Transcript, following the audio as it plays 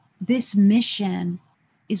this mission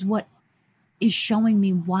is what is showing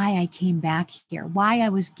me why I came back here, why I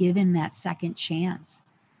was given that second chance.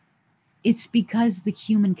 It's because the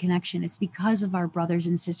human connection. It's because of our brothers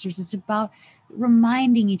and sisters. It's about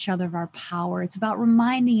reminding each other of our power. It's about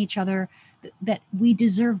reminding each other that we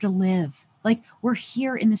deserve to live. Like, we're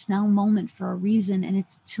here in this now moment for a reason, and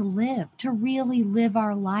it's to live, to really live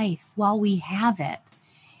our life while we have it,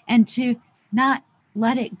 and to not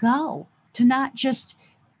let it go, to not just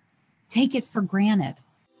take it for granted.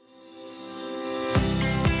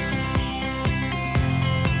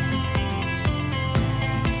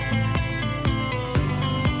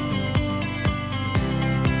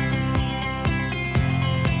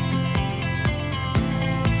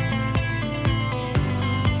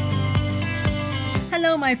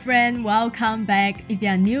 Hello, my friend. Welcome back. If you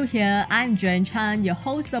are new here, I'm Joanne Chan, your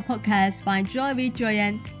host of the podcast Find Joy with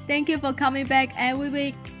Joanne. Thank you for coming back every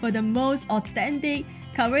week for the most authentic,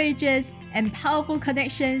 courageous, and powerful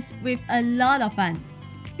connections with a lot of fun.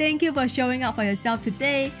 Thank you for showing up for yourself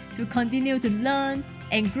today to continue to learn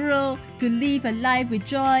and grow to live a life with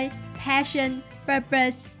joy, passion,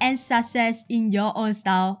 purpose, and success in your own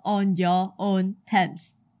style on your own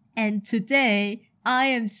terms. And today, I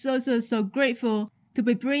am so grateful to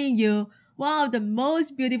be bringing you one of the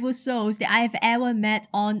most beautiful souls that I have ever met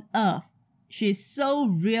on earth. She's so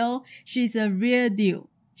real. She's a real deal.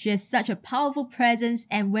 She has such a powerful presence,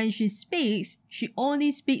 and when she speaks, she only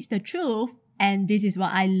speaks the truth, and this is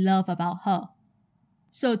what I love about her.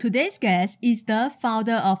 So today's guest is the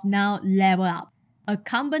founder of Now Level Up, a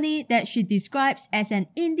company that she describes as an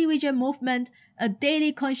individual movement, a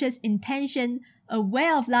daily conscious intention, a way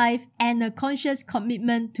of life, and a conscious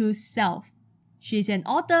commitment to self. She's an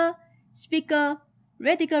author, speaker,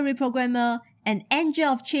 radical reprogrammer, an angel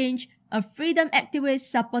of change, a freedom activist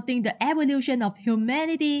supporting the evolution of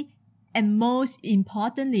humanity, and most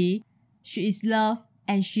importantly, she is love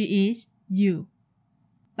and she is you.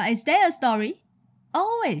 But is there a story?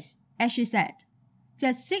 Always, as she said.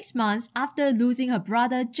 Just 6 months after losing her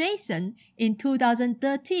brother Jason in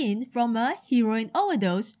 2013 from a heroin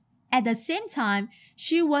overdose, at the same time,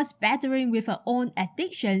 she was battling with her own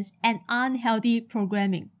addictions and unhealthy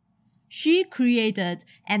programming. She created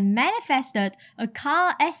and manifested a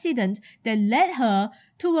car accident that led her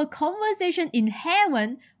to a conversation in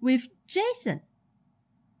heaven with Jason.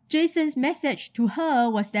 Jason's message to her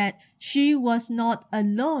was that she was not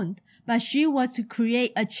alone, but she was to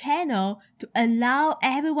create a channel to allow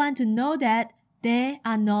everyone to know that they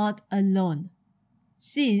are not alone.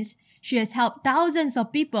 Since she has helped thousands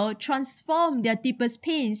of people transform their deepest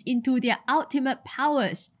pains into their ultimate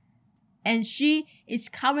powers. And she is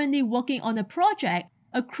currently working on a project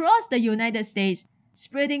across the United States,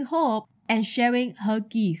 spreading hope and sharing her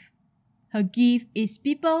gift. Her gift is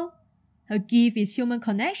people. Her gift is human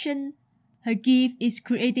connection. Her gift is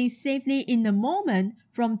creating safely in the moment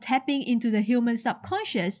from tapping into the human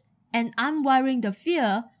subconscious and unwiring the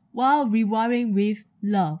fear while rewiring with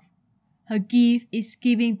love. Her gift is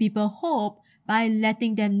giving people hope by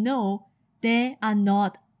letting them know they are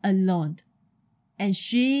not alone. And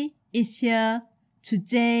she is here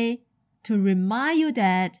today to remind you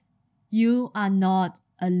that you are not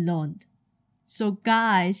alone. So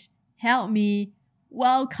guys, help me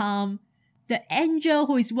welcome the angel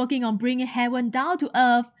who is working on bringing heaven down to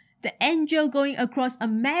earth, the angel going across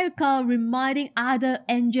America reminding other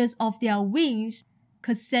angels of their wings,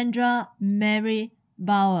 Cassandra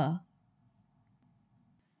M.Bauer.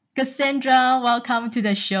 Cassandra, welcome to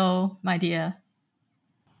the show, my dear.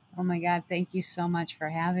 Oh my God, thank you so much for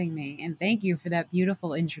having me. And thank you for that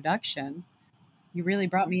beautiful introduction. You really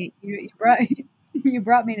brought me, you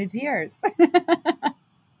brought me to tears.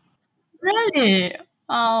 Really?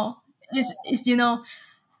 Oh,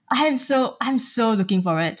 I'm so looking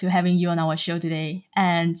forward to having you on our show today.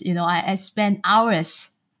 And I spent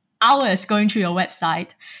hours going through your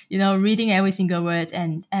website, reading every single word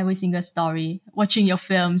and every single story, watching your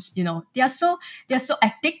films. They are so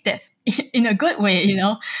addictive in a good way,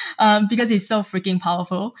 because it's so freaking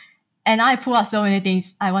powerful. And I pull out so many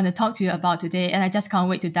things I want to talk to you about today, and I just can't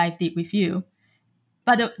wait to dive deep with you.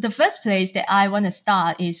 But the first place that I want to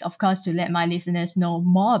start is, of course, to let my listeners know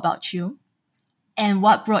more about you and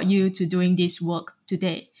what brought you to doing this work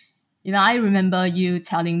today. I remember you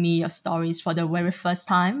telling me your stories for the very first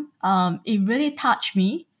time. It really touched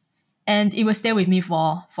me, and it will stay with me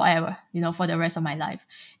for forever, for the rest of my life.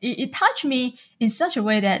 It touched me in such a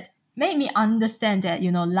way that made me understand that,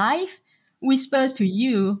 life whispers to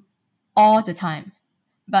you all the time.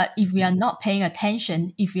 But if we are not paying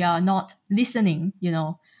attention, if we are not listening,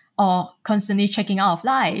 or constantly checking out of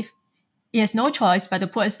life, It has no choice but to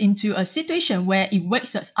put us into a situation where it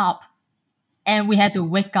wakes us up, and we have to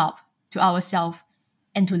wake up to ourselves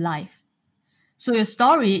and to life. So your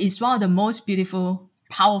story is one of the most beautiful,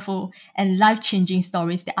 powerful, and life-changing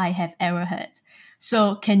stories that I have ever heard.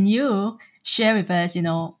 So can you share with us,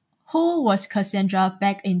 who was Cassandra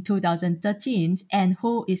back in 2013 and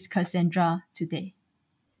who is Cassandra today?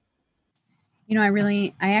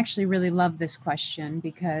 I actually really love this question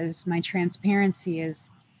because my transparency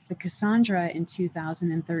is the Cassandra in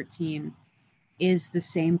 2013 is the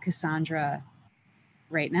same Cassandra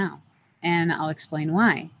right now. And I'll explain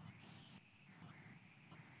why.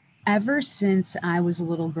 Ever since I was a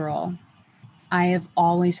little girl, I have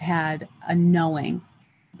always had a knowing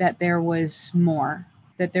that there was more,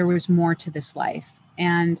 to this life.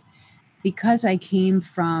 And because I come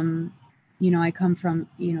from,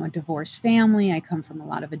 a divorced family, I come from a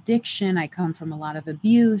lot of addiction, I come from a lot of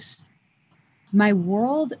abuse. My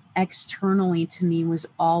world externally to me was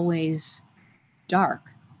always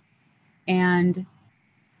dark. And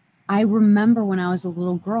I remember when I was a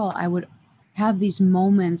little girl, I would have these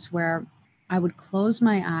moments where I would close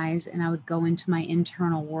my eyes and I would go into my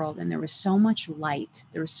internal world. And there was so much light,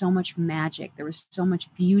 there was so much magic, there was so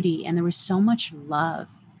much beauty, and there was so much love.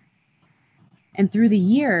 And through the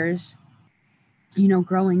years,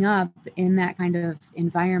 growing up in that kind of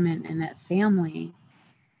environment and that family,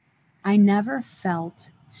 I never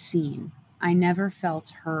felt seen. I never felt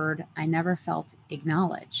heard. I never felt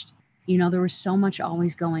acknowledged. There was so much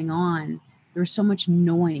always going on. There was so much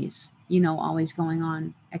noise, always going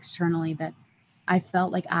on externally that I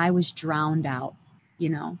felt like I was drowned out,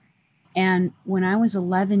 And when I was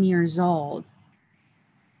 11 years old,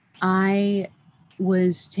 I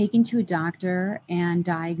was taken to a doctor and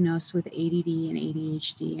diagnosed with ADD and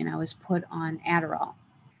ADHD, and I was put on Adderall.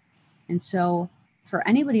 And so for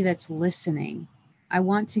anybody that's listening, I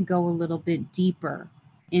want to go a little bit deeper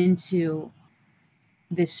into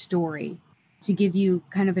this story to give you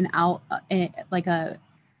kind of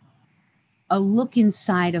a look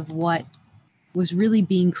inside of what was really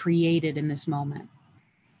being created in this moment.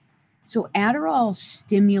 So Adderall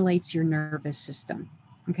stimulates your nervous system,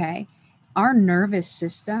 okay? Our nervous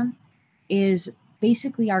system is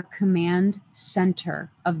basically our command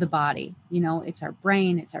center of the body. It's our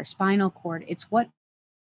brain, it's our spinal cord, it's what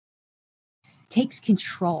takes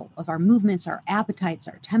control of our movements, our appetites,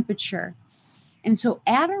 our temperature. And so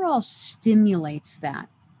Adderall stimulates that.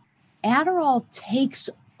 Adderall takes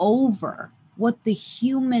over what the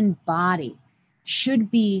human body should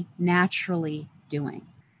be naturally doing.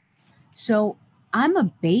 So I'm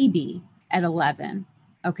a baby at 11,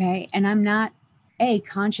 okay? And I'm not,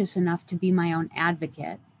 conscious enough to be my own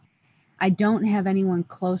advocate. I don't have anyone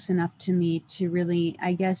close enough to me to really,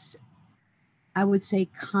 I guess I would say,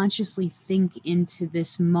 consciously think into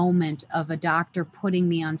this moment of a doctor putting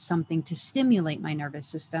me on something to stimulate my nervous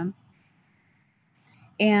system.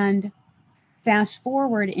 And fast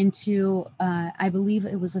forward into, I believe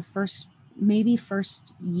it was the first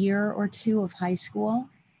year or two of high school,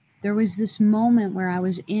 there was this moment where I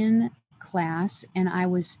was in class and I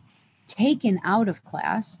was taken out of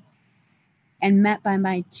class and met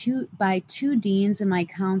by two deans and my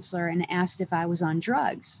counselor and asked if I was on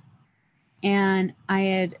drugs. And I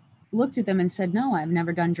had looked at them and said, no, I've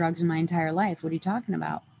never done drugs in my entire life. What are you talking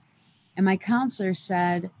about? And my counselor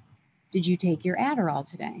said, did you take your Adderall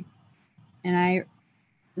today? And I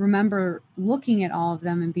remember looking at all of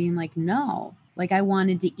them and being like, no, like I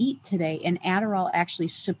wanted to eat today. And Adderall actually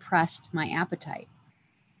suppressed my appetite.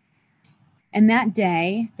 And that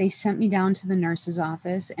day they sent me down to the nurse's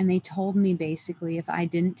office and they told me basically if I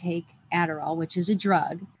didn't take Adderall, which is a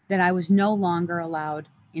drug, that I was no longer allowed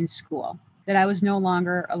in school, that I was no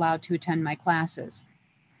longer allowed to attend my classes.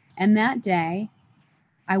 And that day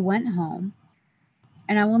I went home,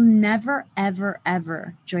 and I will never, ever,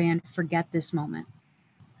 ever, Joanne, forget this moment.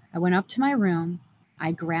 I went up to my room,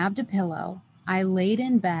 I grabbed a pillow, I laid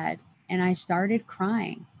in bed, and I started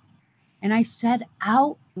crying. And I said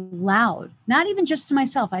out loud, not even just to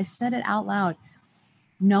myself, I said it out loud.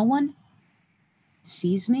 No one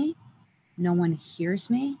sees me, no one hears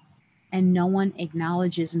me, and no one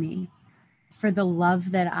acknowledges me for the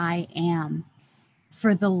love that I am,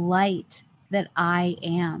 for the light that I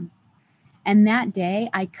am. And that day,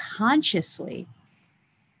 I consciously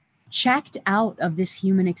checked out of this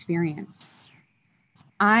human experience.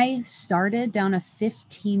 I started down a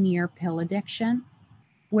 15-year pill addiction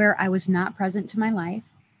where I was not present to my life.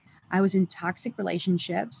 I was in toxic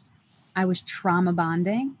relationships. I was trauma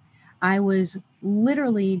bonding. I was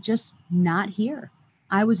literally just not here.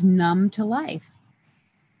 I was numb to life.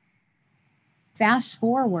 Fast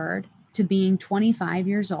forward to being 25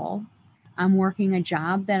 years old. I'm working a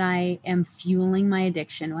job that I am fueling my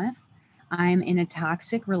addiction with. I'm in a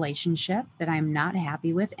toxic relationship that I'm not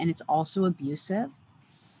happy with, and it's also abusive.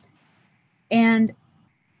 And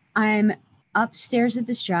I'm upstairs at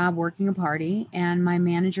this job working a party, and my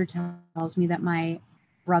manager tells me that my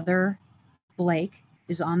brother, Blake,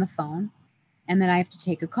 is on the phone and that I have to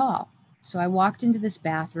take a call. So I walked into this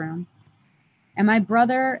bathroom, and my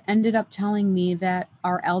brother ended up telling me that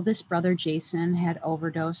our eldest brother, Jason, had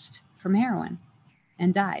overdosed from heroin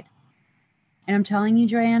and died. And I'm telling you,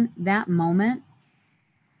 Joanne, that moment,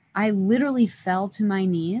 I literally fell to my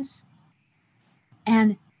knees.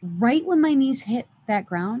 And right when my knees hit that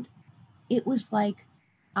ground, it was like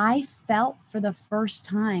I felt for the first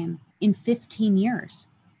time in 15 years.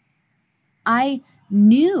 I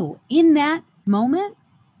knew in that moment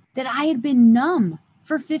that I had been numb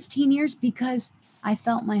for 15 years because I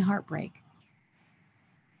felt my heart break.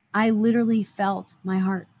 I literally felt my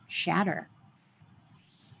heart shatter.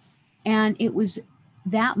 And it was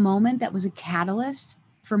that moment that was a catalyst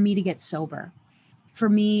for me to get sober, for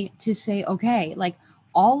me to say, okay, like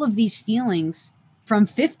all of these feelings from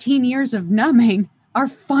 15 years of numbing are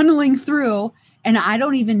funneling through, and I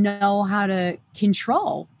don't even know how to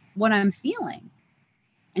control what I'm feeling.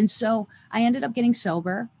 And so I ended up getting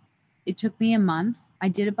sober. It took me a month. I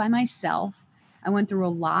did it by myself. I went through a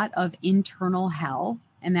lot of internal hell,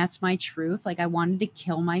 and that's my truth. Like I wanted to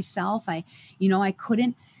kill myself. I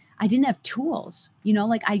didn't have tools,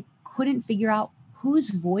 like I couldn't figure out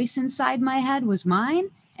whose voice inside my head was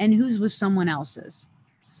mine and whose was someone else's.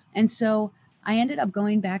 And so I ended up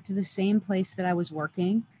going back to the same place that I was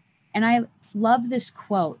working. And I love this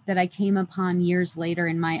quote that I came upon years later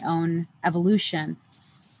in my own evolution.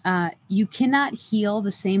 You cannot heal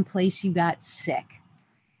the same place you got sick.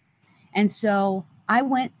 And so I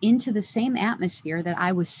went into the same atmosphere that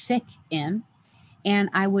I was sick in, and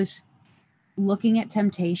I was looking at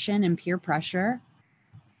temptation and peer pressure.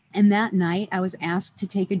 And that night I was asked to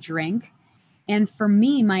take a drink. And for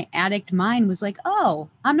me, my addict mind was like, oh,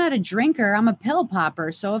 I'm not a drinker, I'm a pill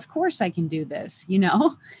popper. So of course I can do this,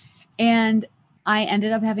 And I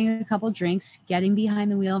ended up having a couple drinks, getting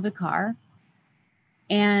behind the wheel of a car.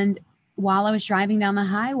 And while I was driving down the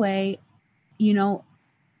highway,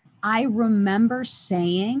 I remember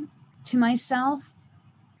saying to myself,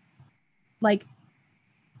 like,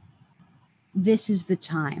 this is the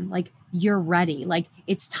time, like, you're ready, like,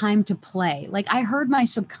 it's time to play. Like, I heard my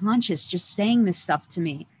subconscious just saying this stuff to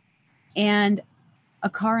me. And a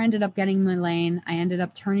car ended up getting in my lane. I ended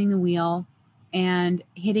up turning the wheel and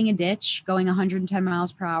hitting a ditch, going 110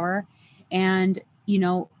 miles per hour, and,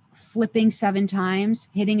 flipping 7 times,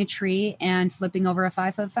 hitting a tree, and flipping over a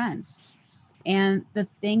 5-foot fence. And the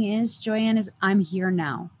thing is, Joanne, is I'm here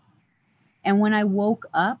now. And when I woke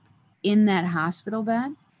up in that hospital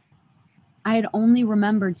bed, I had only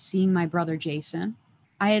remembered seeing my brother Jason.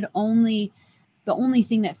 The only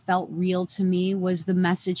thing that felt real to me was the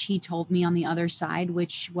message he told me on the other side,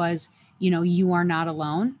 which was, you are not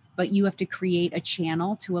alone, but you have to create a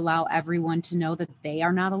channel to allow everyone to know that they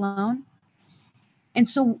are not alone. And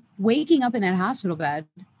so waking up in that hospital bed,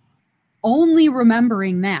 only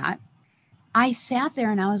remembering that, I sat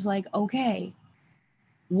there and I was like, okay,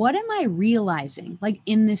 what am I realizing, like,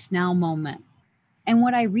 in this now moment? And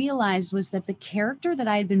what I realized was that the character that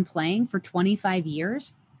I had been playing for 25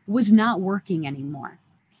 years was not working anymore.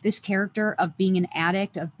 This character of being an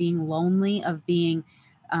addict, of being lonely, of being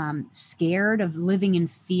scared, of living in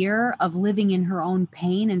fear, of living in her own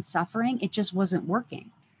pain and suffering, it just wasn't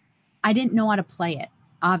working. I didn't know how to play it,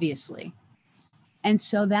 obviously. And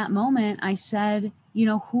so that moment I said,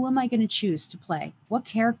 who am I going to choose to play? What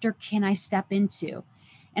character can I step into?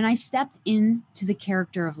 And I stepped into the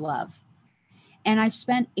character of love. And I've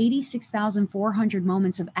spent 86,400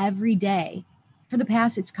 moments of every day for the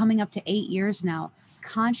past, it's coming up to 8 years now,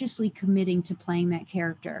 consciously committing to playing that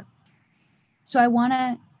character. So I want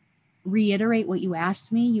to reiterate what you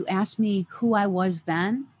asked me. You asked me who I was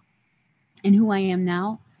then and who I am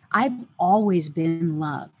now. I've always been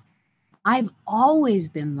love. I've always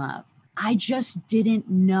been love. I just didn't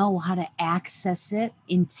know how to access it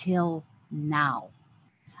until now.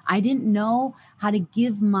 I didn't know how to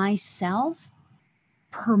give myself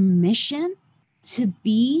permission to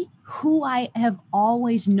be who I have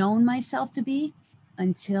always known myself to be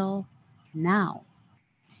until now.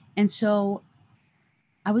 And so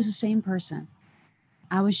I was the same person.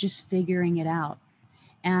 I was just figuring it out.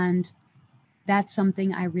 And that's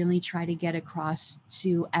something I really try to get across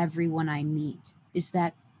to everyone I meet, is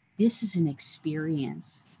that this is an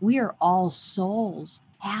experience. We are all souls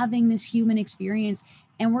having this human experience,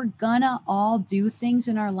 and we're gonna all do things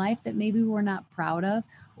in our life that maybe we're not proud of,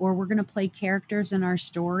 or we're going to play characters in our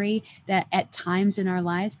story that at times in our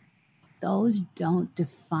lives, those don't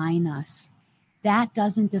define us. That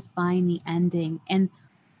doesn't define the ending. And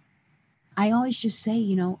I always just say,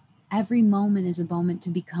 you know, every moment is a moment to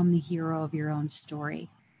become the hero of your own story.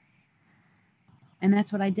 And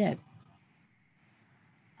that's what I did.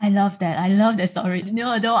 I love that. I love that story. You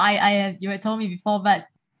know, although you had told me before, but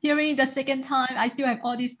hearing the second time, I still have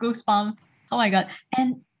all these goosebumps. Oh my God.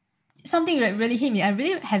 And something that really hit me, I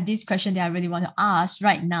really have this question that I really want to ask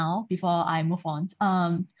right now before I move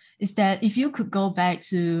on. Is that if you could go back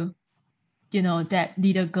to, you know, that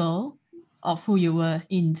little girl of who you were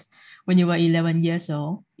in when you were 11 years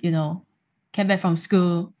old, you know, came back from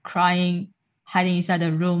school crying, hiding inside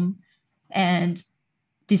the room, and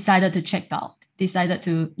decided to check out, decided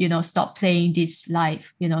to, you know, stop playing this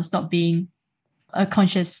life, you know, stop being a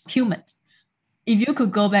conscious human. If you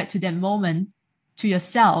could go back to that moment to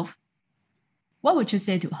yourself, what would you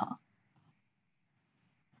say to her?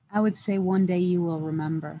 I would say one day you will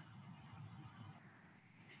remember.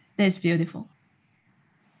 That's beautiful.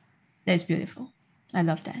 That's beautiful. I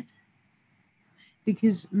love that.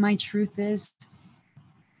 Because my truth is,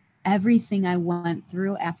 everything I went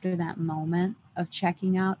through after that moment of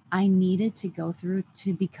checking out, I needed to go through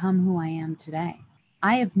to become who I am today.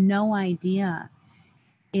 I have no idea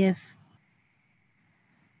if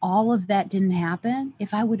all of that didn't happen,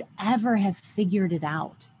 if I would ever have figured it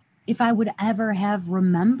out, if I would ever have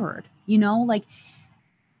remembered, you know, like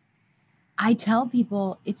I tell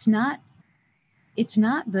people it's not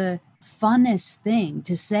the funnest thing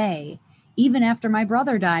to say, even after my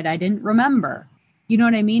brother died, I didn't remember. You know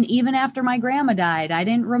what I mean? Even after my grandma died, I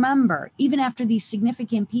didn't remember. Even after these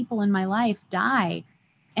significant people in my life die,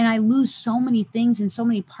 and I lose so many things and so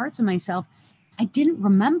many parts of myself, I didn't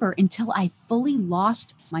remember until I fully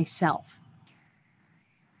lost myself.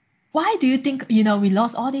 Why do you think, you know, we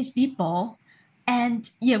lost all these people and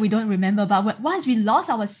yeah, we don't remember, but once we lost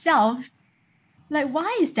ourselves, like,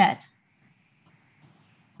 why is that?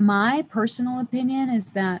 My personal opinion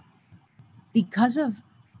is that because of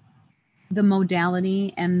the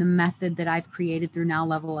modality and the method that I've created through Now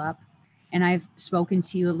Level Up, and I've spoken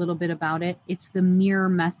to you a little bit about it, it's the mirror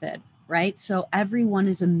method, right? So everyone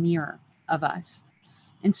is a mirror of us.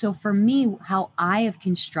 And so for me, how I have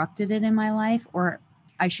constructed it in my life, or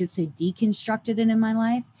I should say deconstructed it in my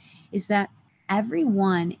life, is that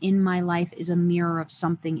everyone in my life is a mirror of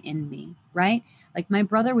something in me, right? Like my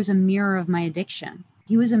brother was a mirror of my addiction.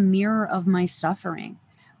 He was a mirror of my suffering.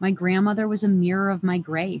 My grandmother was a mirror of my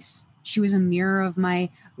grace. She was a mirror of my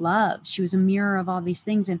love. She was a mirror of all these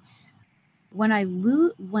things. And when I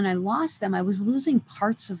lost them, I was losing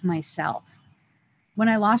parts of myself. When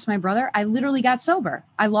I lost my brother, I literally got sober.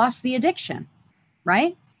 I lost the addiction,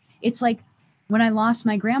 right? It's like when I lost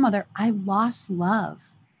my grandmother, I lost love.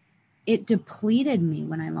 It depleted me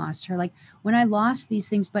when I lost her. Like when I lost these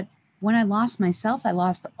things, but when I lost myself, I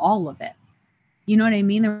lost all of it. You know what I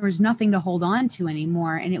mean? There was nothing to hold on to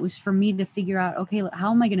anymore. And it was for me to figure out, okay,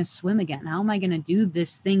 how am I going to swim again? How am I going to do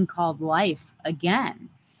this thing called life again?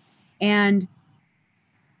 And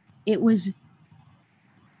it was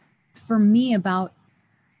for me about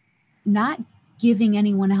not giving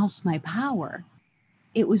anyone else my power.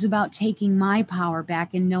 It was about taking my power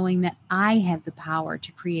back and knowing that I had the power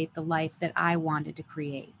to create the life that I wanted to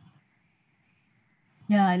create.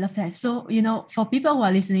 Yeah, I love that. So, you know, for people who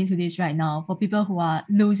are listening to this right now, for people who are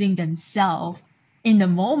losing themselves in the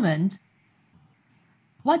moment,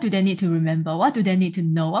 what do they need to remember? What do they need to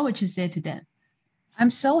know? What would you say to them? I'm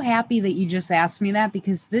so happy that you just asked me that,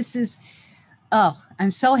 because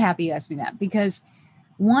I'm so happy you asked me that, because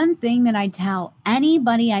one thing that I tell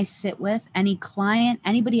anybody I sit with, any client,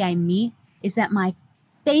 anybody I meet, is that my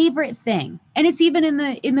favorite thing, and it's even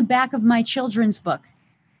in the back of my children's book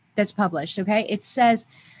that's published, okay? It says,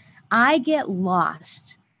 I get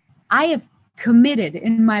lost. I have committed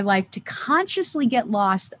in my life to consciously get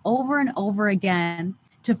lost over and over again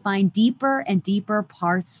to find deeper and deeper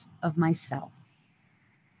parts of myself.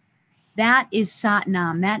 That is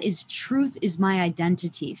Satnam. That is truth, is my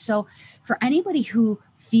identity. So for anybody who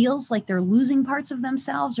feels like they're losing parts of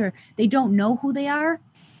themselves or they don't know who they are,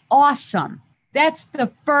 awesome. That's the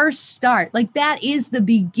first start. Like that is the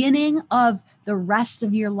beginning of the rest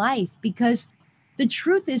of your life, because the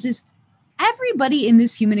truth is everybody in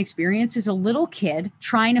this human experience is a little kid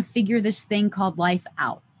trying to figure this thing called life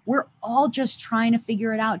out. We're all just trying to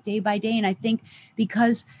figure it out day by day. And I think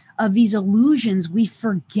because of these illusions, we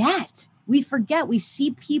forget. We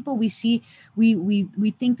see people, we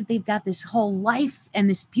think that they've got this whole life and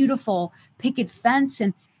this beautiful picket fence.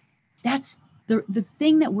 And that's the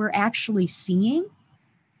thing that we're actually seeing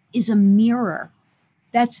is a mirror.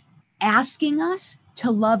 that's asking us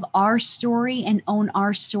to love our story and own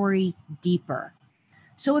our story deeper.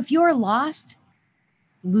 So if you're lost,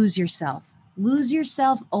 lose yourself. Lose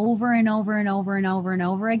yourself over and over and over and over and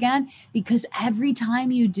over again, because every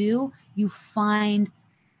time you do, you find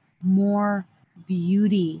more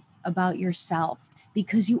beauty about yourself,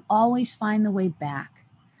 because you always find the way back.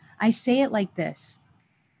 I say it like this.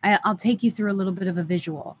 I'll take you through a little bit of a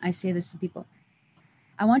visual. I say this to people.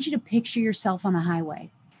 I want you to picture yourself on a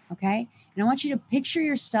highway, okay? And I want you to picture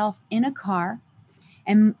yourself in a car.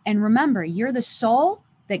 And remember, you're the soul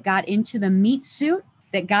that got into the meat suit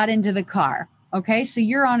that got into the car, okay? So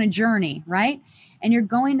you're on a journey, right? And you're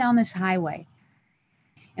going down this highway.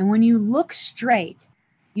 And when you look straight,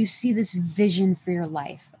 you see this vision for your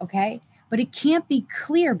life, okay? But it can't be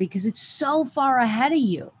clear because it's so far ahead of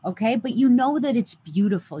you, okay? But you know that it's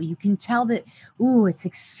beautiful. You can tell that, ooh, it's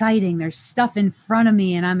exciting. There's stuff in front of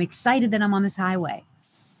me and I'm excited that I'm on this highway.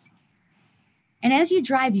 And as you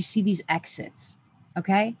drive, you see these exits,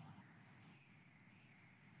 okay?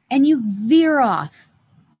 And you veer off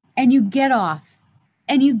and you get off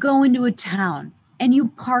and you go into a town and you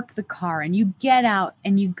park the car and you get out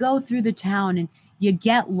and you go through the town and you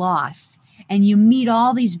get lost and you meet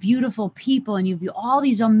all these beautiful people and you have all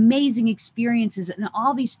these amazing experiences, and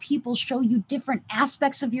all these people show you different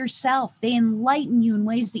aspects of yourself. They enlighten you in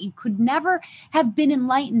ways that you could never have been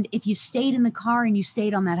enlightened if you stayed in the car and you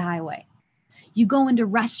stayed on that highway. You go into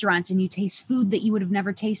restaurants and you taste food that you would have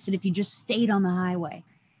never tasted if you just stayed on the highway.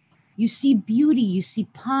 You see beauty, you see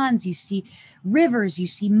ponds, you see rivers, you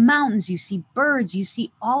see mountains, you see birds, you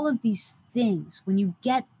see all of these things when you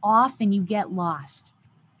get off and you get lost.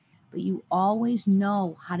 But you always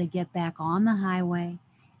know how to get back on the highway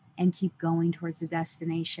and keep going towards the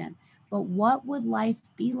destination. But what would life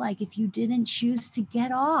be like if you didn't choose to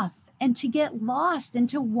get off and to get lost and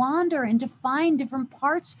to wander and to find different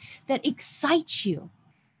parts that excite you?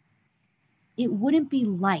 It wouldn't be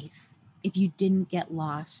life if you didn't get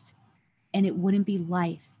lost. And it wouldn't be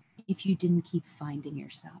life if you didn't keep finding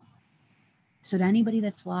yourself. So to anybody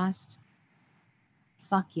that's lost,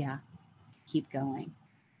 fuck yeah, keep going.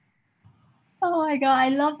 Oh my God, I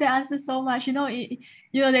love the answer so much.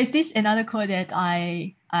 There's this another quote that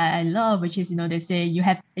I love, which is, they say you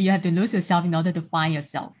have to lose yourself in order to find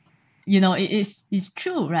yourself. It's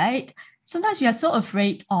true, right? Sometimes we are so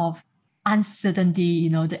afraid of uncertainty,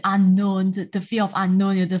 the unknown, the fear of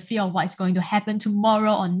unknown, the fear of what's going to happen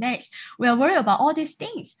tomorrow or next. We are worried about all these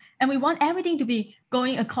things, and we want everything to be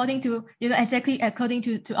going according to, exactly according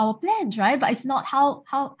to our plans, right? But it's not how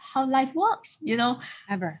life works,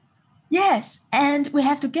 Ever. Yes, and we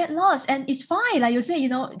have to get lost, and it's fine. Like you say,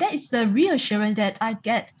 that is the reassurance that I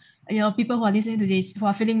get. People who are listening to this, who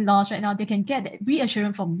are feeling lost right now, they can get that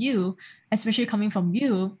reassurance from you, especially coming from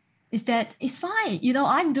you, is that it's fine.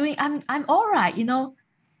 I'm all right.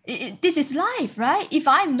 This is life, right? If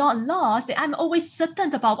I'm not lost, then I'm always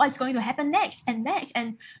certain about what's going to happen next and next,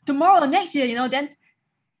 and tomorrow, next year, then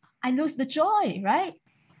I lose the joy, right?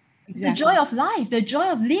 Exactly. The joy of life, the joy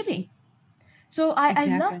of living. So I love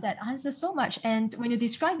Exactly. that answer so much. And when you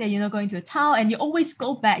describe that, going to a town and you always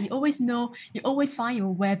go back, you always know, you always find your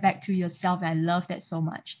way back to yourself. And I love that so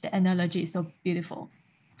much. The analogy is so beautiful.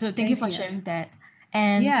 So thank you for sharing that.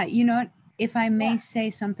 And yeah, you know what? If I may Yeah. say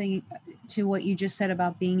something to what you just said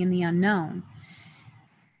about being in the unknown,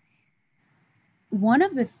 one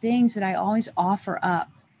of the things that I always offer up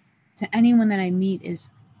to anyone that I meet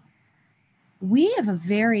is we have a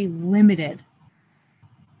very limited,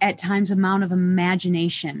 at times, amount of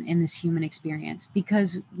imagination in this human experience,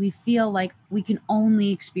 because we feel like we can only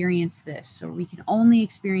experience this or we can only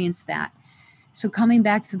experience that. So coming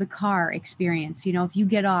back to the car experience, if you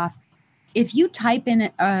get off, if you type in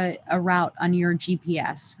a route on your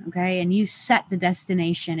GPS, okay, and you set the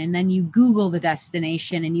destination and then you Google the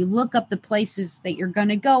destination and you look up the places that you're going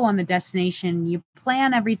to go on the destination, you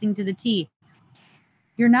plan everything to the T,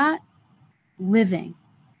 you're not living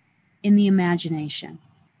in the imagination.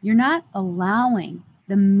 You're not allowing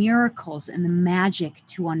the miracles and the magic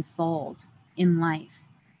to unfold in life.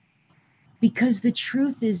 Because the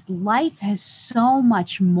truth is, life has so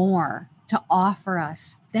much more to offer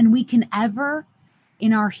us than we can ever,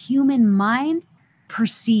 in our human mind,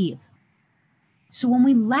 perceive. So when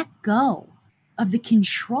we let go of the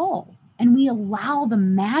control and we allow the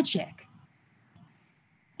magic,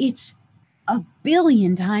 it's a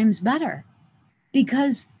billion times better,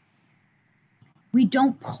 because we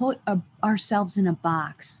don't put ourselves in a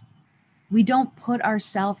box. We don't put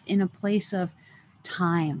ourselves in a place of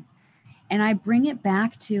time. And I bring it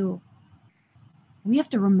back to, we have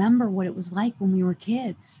to remember what it was like when we were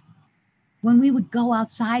kids. When we would go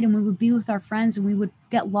outside and we would be with our friends and we would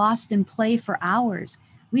get lost and play for hours,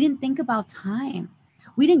 we didn't think about time.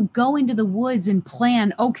 We didn't go into the woods and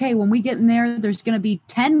plan, okay, when we get in there, there's going to be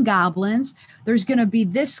 10 goblins. There's going to be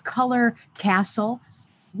this color castle.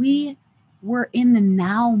 We were in the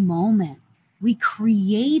now moment. We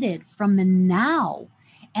created from the now,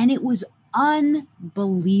 and it was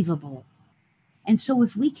unbelievable. And so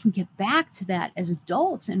if we can get back to that as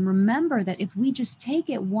adults and remember that if we just take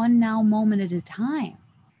it one now moment at a time,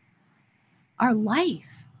 our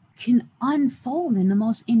life can unfold in the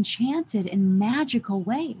most enchanted and magical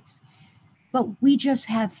ways. But we just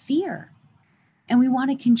have fear and we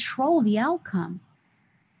want to control the outcome.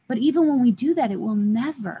 But even when we do that, it will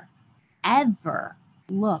never, ever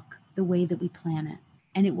look the way that we plan it.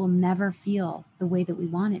 And it will never feel the way that we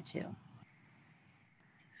want it to.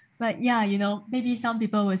 But yeah, maybe some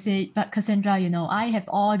people will say, but Cassandra, I have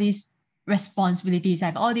all these responsibilities. I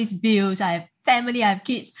have all these bills. I have family. I have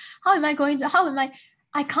kids. How am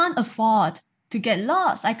I can't afford to get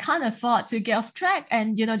lost. I can't afford to get off track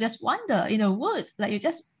and, just wander in the woods. Like you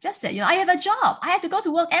just said, I have a job. I have to go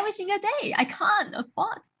to work every single day. I can't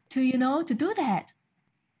afford to, to do that.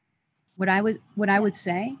 What I would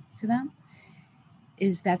say to them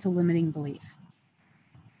is that's a limiting belief.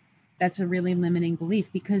 That's a really limiting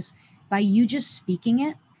belief, because by you just speaking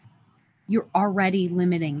it, you're already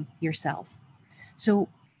limiting yourself. So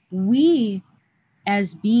we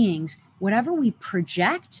as beings, whatever we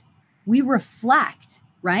project, we reflect,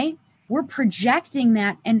 right? We're projecting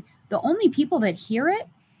that. And the only people that hear it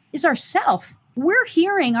is ourself. We're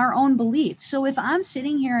hearing our own beliefs. So if I'm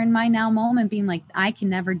sitting here in my now moment being like, I can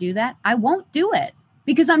never do that, I won't do it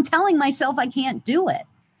because I'm telling myself I can't do it.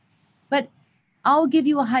 But I'll give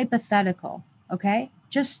you a hypothetical, okay?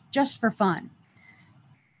 Just for fun.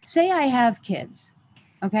 Say I have kids,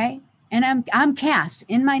 okay? And I'm Cass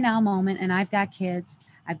in my now moment, and I've got kids.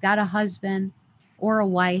 I've got a husband or a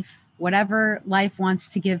wife, whatever life wants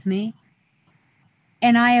to give me.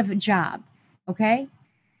 And I have a job, okay?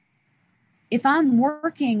 If I'm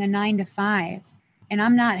working a 9 to 5 and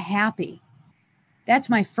I'm not happy, that's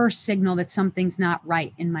my first signal that something's not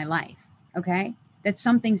right in my life, okay? That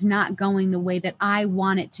something's not going the way that I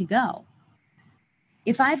want it to go.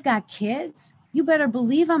 If I've got kids, you better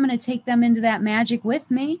believe I'm going to take them into that magic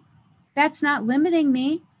with me. That's not limiting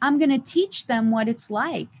me. I'm going to teach them what it's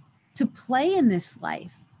like to play in this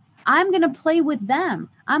life. I'm going to play with them.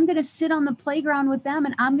 I'm going to sit on the playground with them,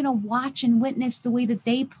 and I'm going to watch and witness the way that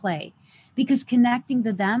they play, because connecting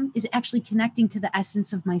to them is actually connecting to the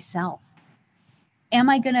essence of myself. Am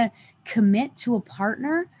I going to commit to a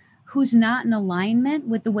partner who's not in alignment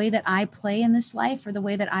with the way that I play in this life or the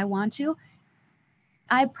way that I want to?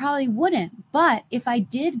 I probably wouldn't. But if I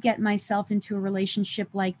did get myself into a relationship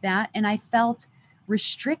like that and I felt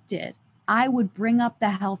restricted, I would bring up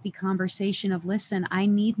the healthy conversation of, listen, I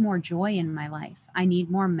need more joy in my life. I need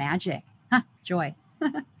more magic. Joy.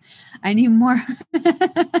 I need more.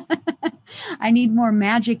 I need more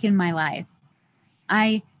magic in my life.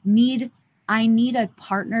 I need a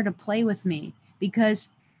partner to play with me, because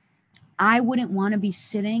I wouldn't want to be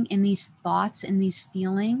sitting in these thoughts and these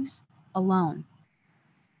feelings alone.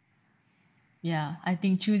 Yeah, I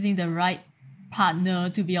think choosing the right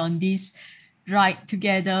partner to be on this ride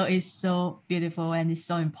together is so beautiful and it's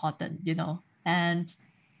so important, And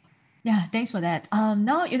yeah, thanks for that.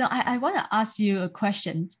 Now, I want to ask you a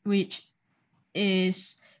question, which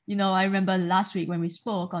is, I remember last week when we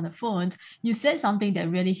spoke on the phone, you said something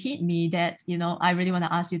that really hit me that, I really want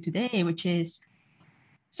to ask you today, which is,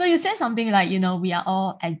 so you said something like, we are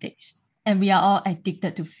all addicts and we are all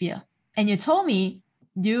addicted to fear. And you told me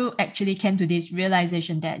you actually came to this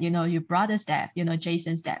realization that, your brother's death,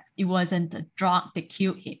 Jason's death, it wasn't the drug that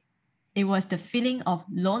killed him. It was the feeling of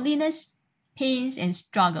loneliness, pains, and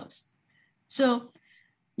struggles. So,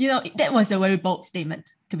 that was a very bold statement,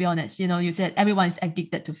 to be honest. You said everyone is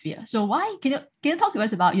addicted to fear. So why, can you talk to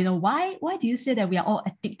us about, why do you say that we are all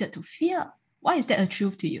addicted to fear? Why is that a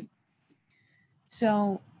truth to you?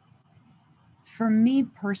 So for me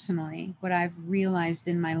personally, what I've realized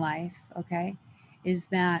in my life, okay, is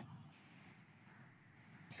that,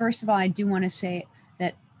 first of all, I do want to say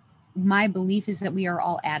that my belief is that we are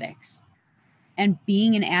all addicts. And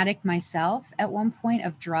being an addict myself at one point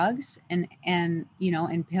of drugs and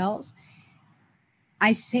pills,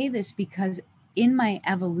 I say this because in my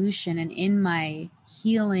evolution and in my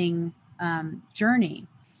healing journey,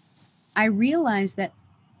 I realized that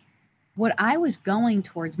what I was going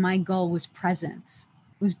towards, my goal was presence,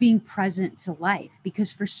 was being present to life,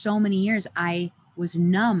 because for so many years I was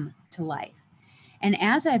numb to life. And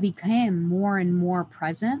as I became more and more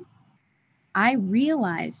present, I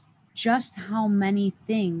realized just how many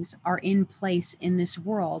things are in place in this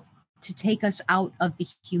world to take us out of the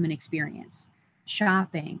human experience.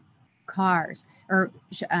 Shopping, cars, or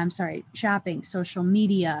shopping, social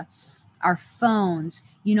media, our phones,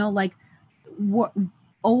 like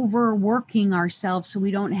overworking ourselves so we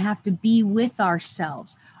don't have to be with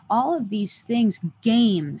ourselves. All of these things,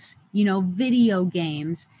 games, video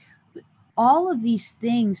games, all of these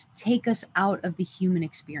things take us out of the human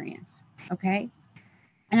experience. Okay.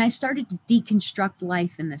 And I started to deconstruct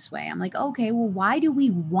life in this way. I'm like, okay, well, why do we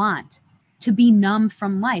want to be numb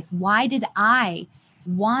from life? Why did I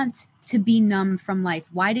want to be numb from life?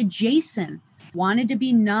 Why did Jason wanted to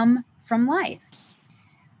be numb from life?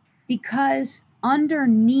 Because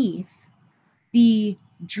underneath the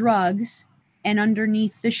drugs and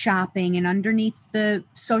underneath the shopping and underneath the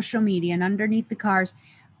social media and underneath the cars,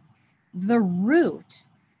 the root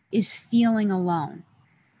is feeling alone.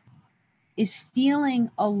 Is feeling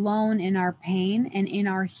alone in our pain and in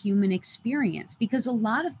our human experience, because a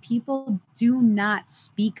lot of people do not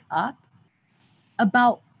speak up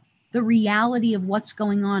about the reality of what's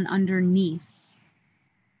going on underneath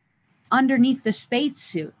the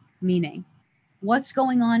spacesuit, meaning what's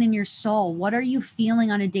going on in your soul. What are you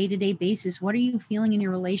feeling on a day-to-day basis? What are you feeling in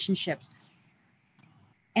your relationships?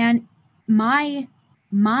 And my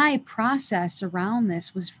process around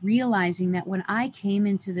this was realizing that when I came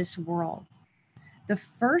into this world, the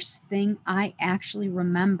first thing I actually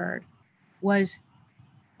remembered was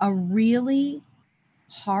a really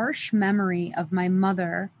harsh memory of my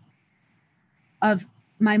mother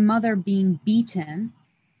being beaten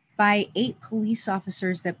by 8 police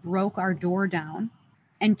officers that broke our door down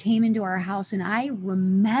and came into our house. And I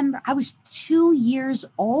remember I was 2 years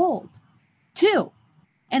old,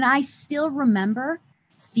 and I still remember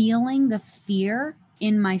feeling the fear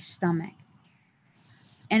in my stomach.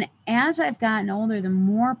 And as I've gotten older, the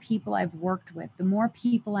more people I've worked with, the more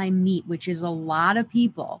people I meet, which is a lot of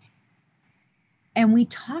people, and we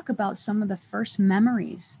talk about some of the first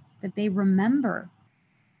memories that they remember,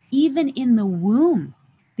 even in the womb,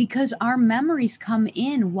 because our memories come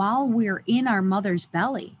in while we're in our mother's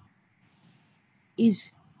belly,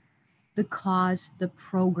 is the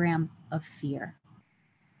program of fear.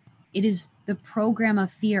 It is the program of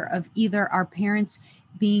fear of either our parents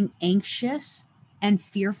being anxious and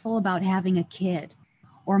fearful about having a kid,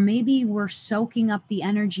 or maybe we're soaking up the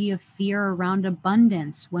energy of fear around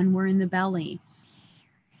abundance when we're in the belly.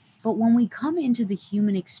 But when we come into the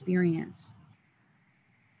human experience,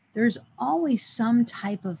 there's always some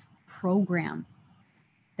type of program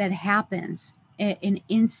that happens, an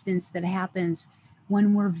instance that happens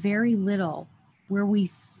when we're very little, where we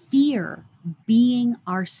fear being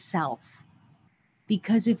ourself.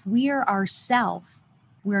 Because if we are ourself,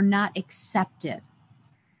 we're not accepted.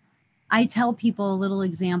 I tell people a little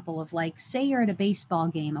example of, like, say you're at a baseball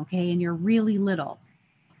game, okay, and you're really little,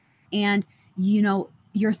 and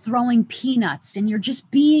you're throwing peanuts and you're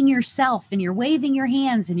just being yourself and you're waving your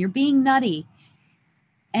hands and you're being nutty,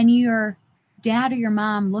 and your dad or your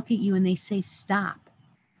mom look at you and they say, stop.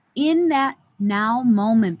 In that now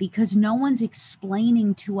moment, because no one's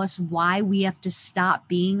explaining to us why we have to stop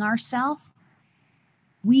being ourselves,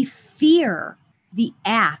 we fear the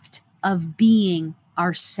act of being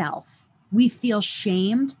ourselves. We feel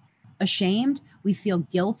ashamed, we feel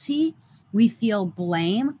guilty, we feel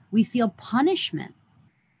blame, we feel punishment.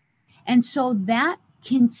 And so that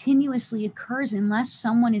continuously occurs unless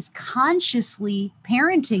someone is consciously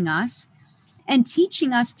parenting us and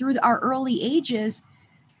teaching us through our early ages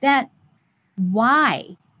that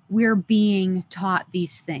why we're being taught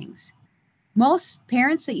these things. Most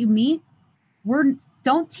parents that you meet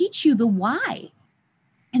don't teach you the why.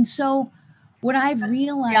 And so what I've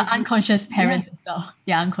realized, they're unconscious parents as well.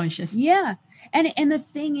 They're unconscious. Yeah. And the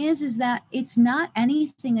thing is that it's not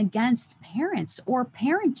anything against parents or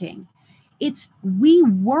parenting. It's we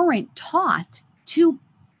weren't taught to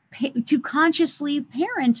consciously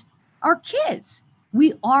parent our kids.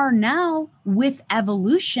 We are now with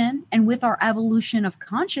evolution and with our evolution of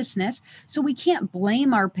consciousness. So we can't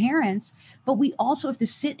blame our parents, but we also have to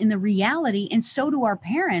sit in the reality, and so do our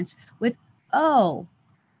parents, with, oh,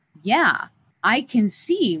 yeah, I can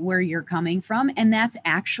see where you're coming from, and that's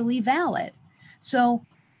actually valid. So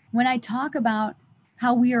when I talk about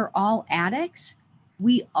how we are all addicts,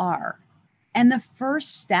 we are. And the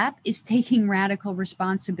first step is taking radical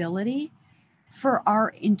responsibility for our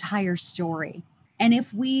entire story. And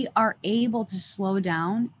if we are able to slow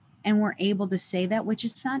down and we're able to say that, which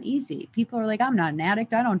is not easy. People are like, I'm not an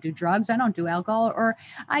addict. I don't do drugs. I don't do alcohol, or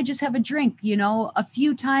I just have a drink, a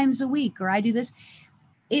few times a week, or I do this.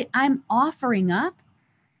 I'm offering up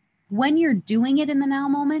When you're doing it in the now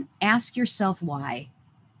moment, ask yourself why.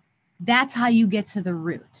 That's how you get to the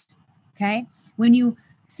root. Okay? When you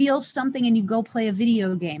feel something and you go play a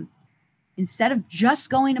video game, instead of just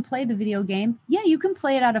going to play the video game, yeah, you can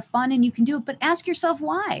play it out of fun and you can do it, but ask yourself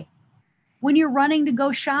why. When you're running to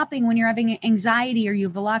go shopping, when you're having anxiety or you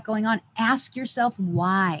have a lot going on, ask yourself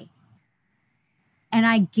why. And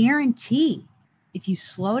I guarantee if you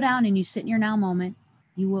slow down and you sit in your now moment,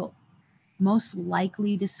 you will most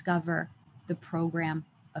likely discover the program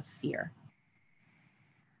of fear.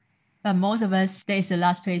 But most of us, that is the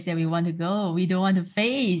last place that we want to go. We don't want to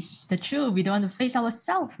face the truth. We don't want to face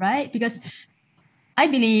ourselves, right? Because I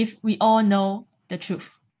believe we all know the truth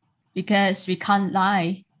because we can't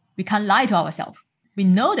lie. We can't lie to ourselves. We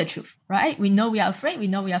know the truth, right? We know we are afraid. We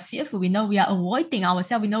know we are fearful. We know we are avoiding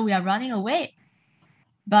ourselves. We know we are running away.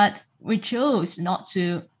 But we choose not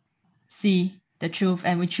to see the truth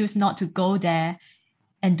and we choose not to go there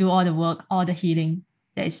and do all the work, all the healing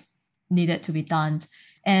that is needed to be done.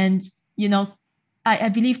 And, you know, I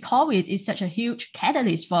believe COVID is such a huge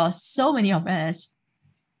catalyst for so many of us.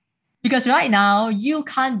 Because right now, you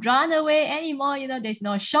can't run away anymore. You know, there's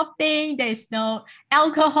no shopping, there's no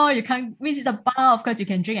alcohol, you can't visit the bar. Of course, you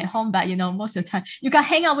can drink at home, but, you know, most of the time, you can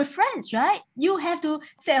hang out with friends, right? You have to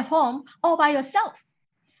stay at home all by yourself.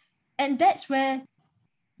 And that's where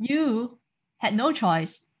you had no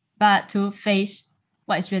choice but to face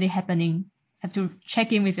what is really happening, have to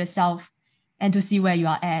check in with yourself and to see where you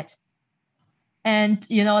are at. And,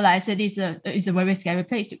 you know, like I said, it's a very scary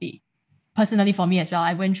place to be. Personally, for me as well,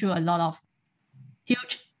 I went through a lot of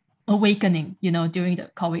huge awakening, you know, during the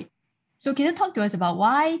COVID. So can you talk to us about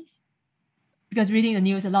why? Because reading the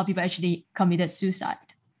news, a lot of people actually committed suicide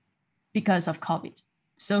because of COVID.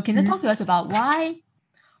 So can you talk to us about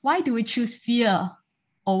why do we choose fear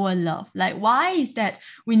over love? Like, why is that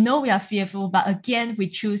we know we are fearful, but again, we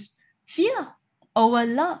choose fear over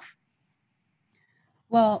love?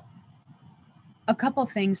 Well, a couple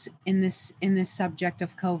things in this subject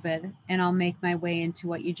of COVID, and I'll make my way into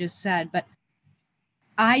what you just said, but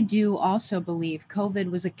I do also believe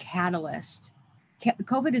COVID was a catalyst.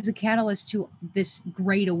 COVID is a catalyst to this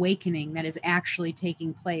great awakening that is actually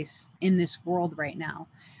taking place in this world right now,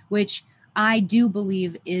 which I do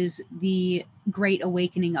believe is the great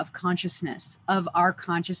awakening of consciousness, of our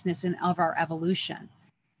consciousness and of our evolution.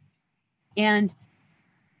 And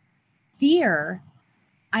fear,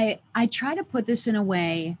 I try to put this in a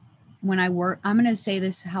way when I work, I'm going to say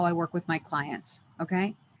this how I work with my clients,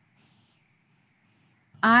 okay?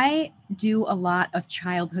 I do a lot of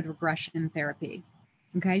childhood regression therapy,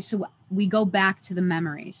 okay? So we go back to the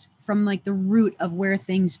memories from like the root of where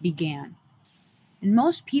things began. And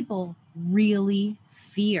most people really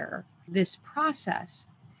fear this process.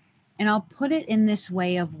 And I'll put it in this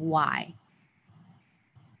way of why.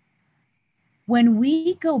 When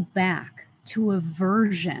we go back to a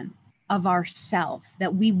version of ourself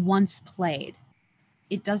that we once played,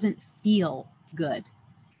 it doesn't feel good.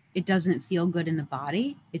 It doesn't feel good in the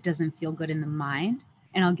body. It doesn't feel good in the mind.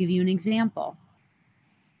 And I'll give you an example.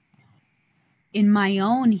 In my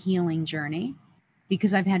own healing journey,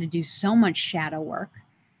 because I've had to do so much shadow work,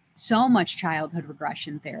 so much childhood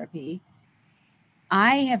regression therapy,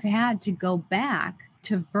 I have had to go back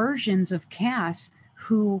to versions of Cass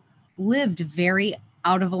who lived very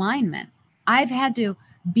out of alignment. I've had to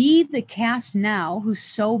be the Cass now who's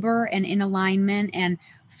sober and in alignment and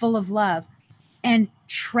full of love, and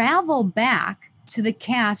travel back to the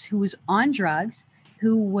Cass who was on drugs,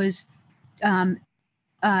 who was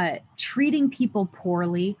treating people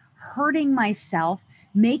poorly, hurting myself,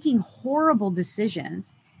 making horrible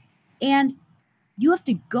decisions. And you have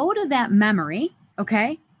to go to that memory,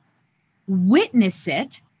 okay? Witness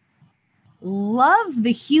it, love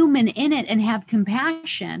the human in it and have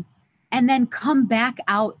compassion, and then come back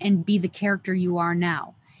out and be the character you are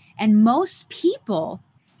now. And most people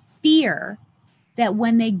fear that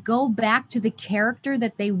when they go back to the character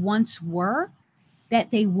that they once were,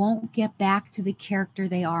 that they won't get back to the character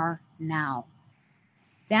they are now.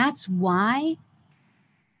 That's why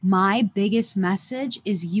my biggest message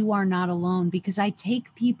is you are not alone, because I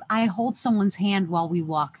hold someone's hand while we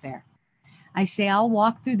walk there. I say, I'll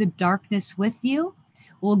walk through the darkness with you.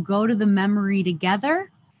 We'll go to the memory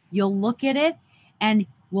together. You'll look at it and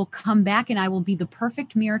we'll come back, and I will be the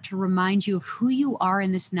perfect mirror to remind you of who you are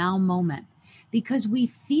in this now moment. Because we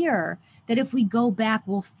fear that if we go back,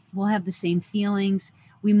 we'll have the same feelings.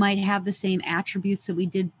 We might have the same attributes that we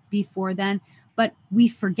did before then, but we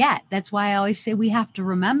forget. That's why I always say we have to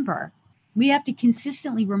remember. We have to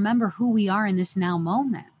consistently remember who we are in this now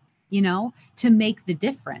moment, you know, to make the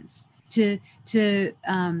difference, to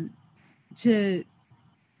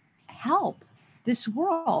help this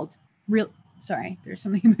world sorry, there's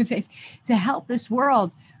something in my face, to help this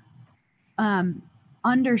world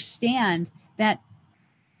understand that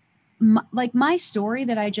like my story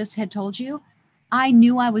that I just had told you, I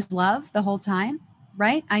knew I was loved the whole time,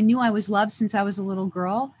 right? I knew I was loved since I was a little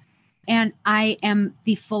girl, and I am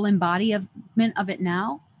the full embodiment of it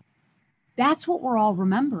now. That's what we're all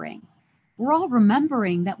remembering. We're all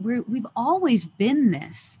remembering that we've always been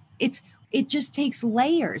this. It just takes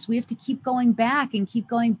layers. We have to keep going back and keep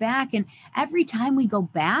going back. And every time we go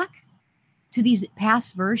back to these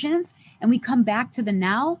past versions and we come back to the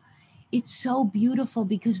now, it's so beautiful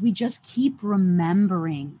because we just keep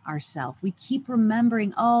remembering ourselves. We keep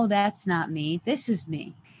remembering, oh, that's not me. This is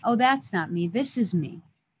me. Oh, that's not me. This is me.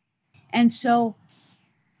 And so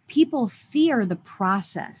people fear the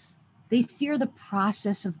process. They fear the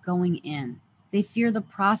process of going in. They fear the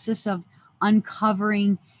process of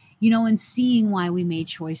uncovering, and seeing why we made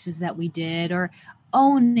choices that we did, or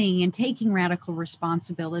owning and taking radical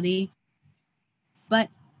responsibility. But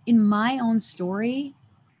in my own story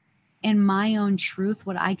and my own truth,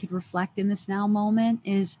 what I could reflect in this now moment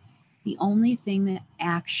is the only thing that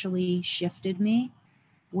actually shifted me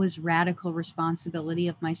was radical responsibility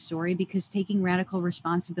of my story, because taking radical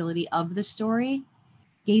responsibility of the story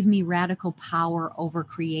gave me radical power over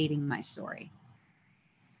creating my story.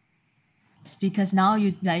 Because now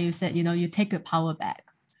you, like you said, you take your power back.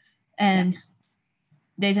 And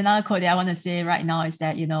there's another quote that I want to say right now is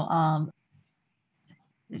that, I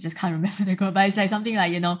just can't remember the quote, but it's like something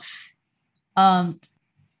like, the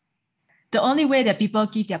only way that people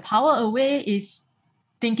give their power away is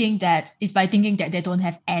by thinking that they don't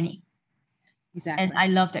have any. Exactly. And I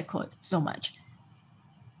love that quote so much.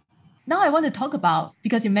 Now I want to talk about,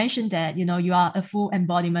 because you mentioned that, you are a full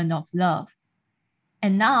embodiment of love.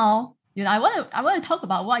 And now, I want to talk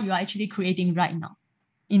about what you are actually creating right now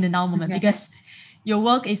in the now moment, because your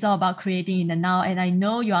work is all about creating in the now. And I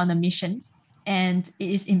know you're on a mission and it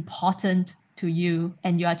is important to you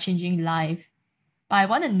and you are changing life. But I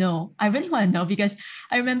really want to know, because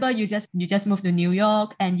I remember you just moved to New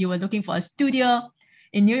York and you were looking for a studio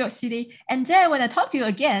in New York City. And then when I talked to you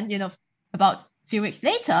again, about a few weeks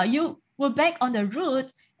later, you were back on the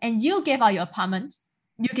road and you gave out your apartment,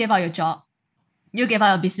 you gave out your job, you gave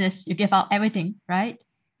out your business, you gave out everything, right?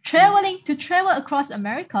 To travel across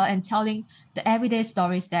America and telling the everyday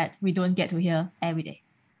stories that we don't get to hear every day.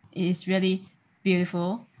 It is really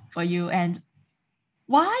beautiful for you. And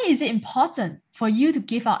why is it important for you to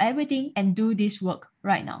give out everything and do this work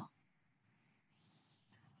right now?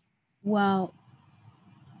 Well,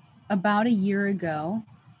 about a year ago,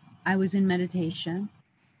 I was in meditation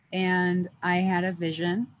and I had a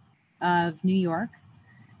vision of New York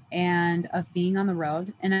and of being on the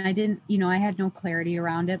road. And I didn't, I had no clarity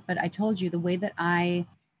around it, but I told you the way that I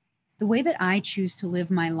choose to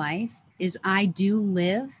live my life is I do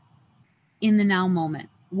live in the now moment.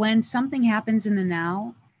 When something happens in the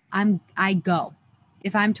now, I go.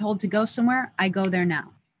 If I'm told to go somewhere, I go there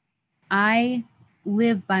now. I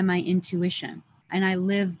live by my intuition, and I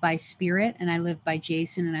live by spirit, and I live by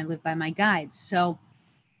Jason, and I live by my guides. So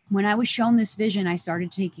when I was shown this vision, I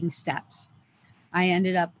started taking steps. I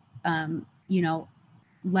ended up,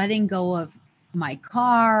 letting go of my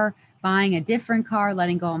car, buying a different car,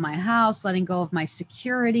 letting go of my house, letting go of my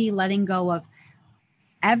security, letting go of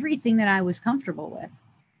everything that I was comfortable with.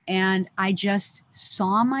 And I just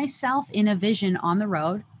saw myself in a vision on the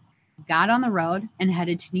road, got on the road and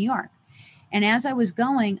headed to New York. And as I was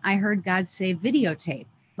going, I heard God say, videotape.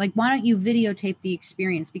 Like, why don't you videotape the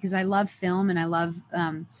experience? Because I love film and I love,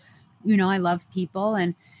 I love people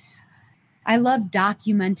and I love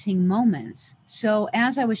documenting moments. So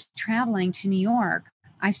as I was traveling to New York,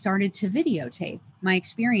 I started to videotape my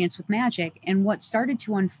experience with magic. And what started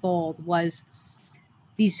to unfold was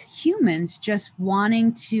these humans just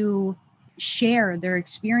wanting to share their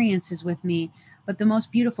experiences with me. But the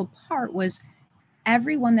most beautiful part was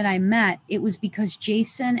everyone that I met, it was because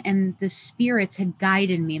Jason and the spirits had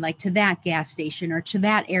guided me, like to that gas station or to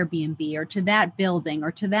that Airbnb or to that building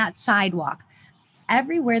or to that sidewalk.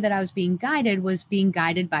 Everywhere that I was being guided was being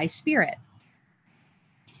guided by spirit.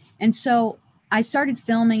 And so I started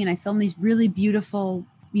filming, and I filmed these really beautiful,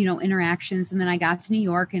 interactions. And then I got to New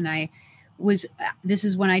York, and this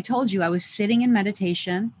is when I told you I was sitting in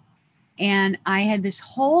meditation, and I had this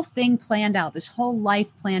whole thing planned out, this whole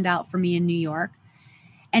life planned out for me in New York.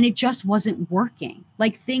 And it just wasn't working.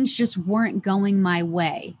 Like, things just weren't going my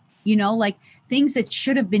way, like things that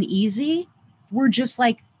should have been easy were just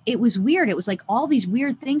like, it was weird. It was like all these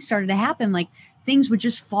weird things started to happen. Like, things would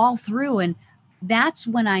just fall through. And that's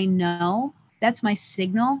when I know that's my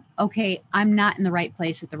signal. Okay, I'm not in the right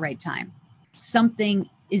place at the right time. Something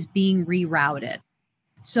is being rerouted.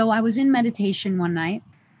 So I was in meditation one night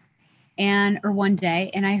or one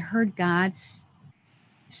day, and I heard God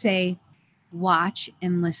say, watch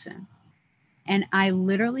and listen. And I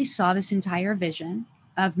literally saw this entire vision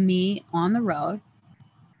of me on the road,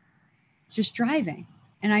 just driving.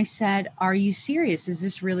 And I said, are you serious? Is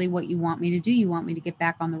this really what you want me to do? You want me to get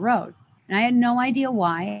back on the road? And I had no idea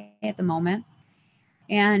why at the moment.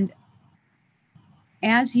 And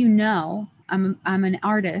as you know, I'm an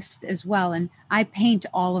artist as well, and I paint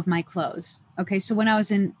all of my clothes. Okay, so when I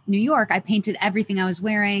was in New York, I painted everything I was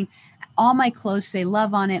wearing. All my clothes say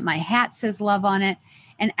love on it. My hat says love on it.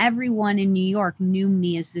 And everyone in New York knew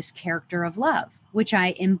me as this character of love, which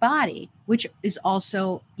I embody, which is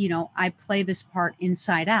also, I play this part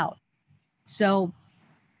inside out. So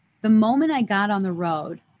the moment I got on the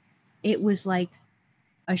road, it was like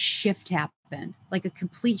a shift happened, like a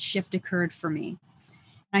complete shift occurred for me.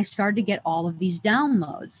 I started to get all of these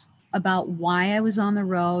downloads about why I was on the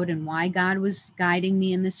road and why God was guiding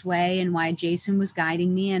me in this way and why Jason was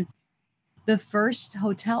guiding me. And the first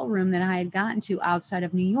hotel room that I had gotten to outside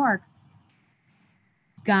of New York,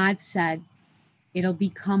 God said, it'll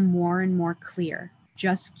become more and more clear.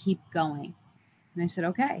 Just keep going. And I said,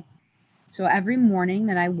 okay. So every morning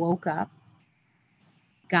that I woke up,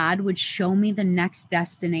 God would show me the next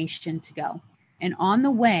destination to go. And on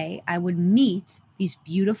the way, I would meet these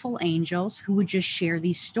beautiful angels who would just share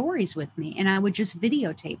these stories with me, and I would just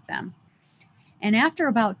videotape them. And after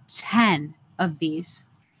about 10 of these,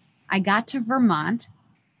 I got to Vermont,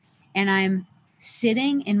 and I'm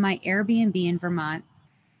sitting in my Airbnb in Vermont,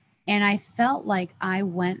 and I felt like I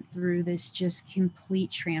went through this just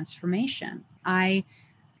complete transformation. I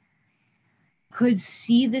could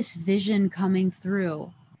see this vision coming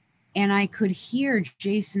through, and I could hear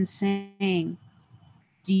Jason saying,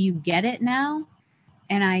 do you get it now?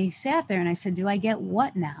 And I sat there and I said, do I get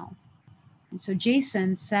what now? And so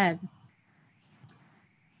Jason said,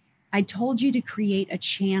 I told you to create a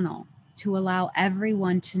channel to allow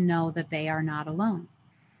everyone to know that they are not alone.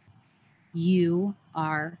 You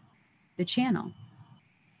are the channel.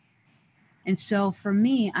 And so for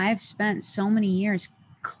me, I've spent so many years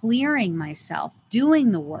clearing myself,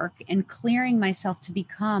 doing the work and clearing myself to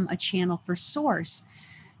become a channel for source,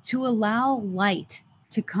 to allow light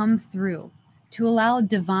to come through, to allow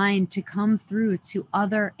divine to come through to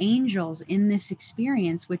other angels in this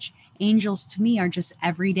experience, which angels to me are just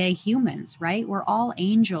everyday humans, right? We're all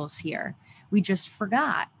angels here. We just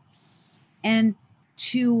forgot. And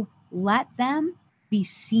to let them be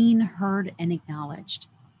seen, heard, and acknowledged.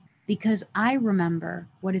 Because I remember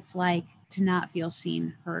what it's like to not feel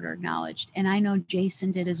seen, heard, or acknowledged. And I know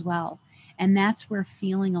Jason did as well. And that's where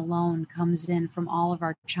feeling alone comes in from all of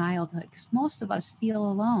our childhood, because most of us feel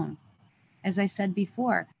alone, as I said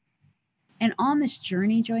before. And on this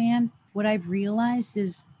journey, Joanne, what I've realized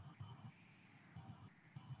is,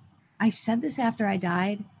 I said this after I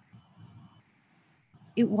died,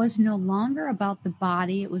 it was no longer about the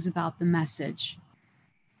body, it was about the message.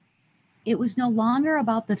 It was no longer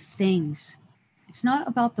about the things. It's not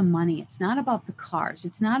about the money. It's not about the cars.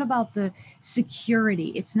 It's not about the security.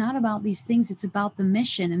 It's not about these things. It's about the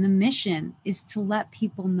mission. And the mission is to let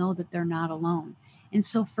people know that they're not alone. And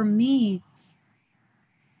so for me,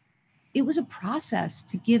 it was a process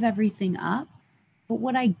to give everything up. But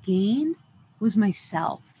what I gained was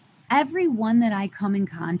myself. Everyone that I come in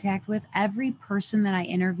contact with, every person that I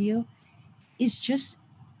interview is just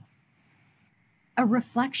a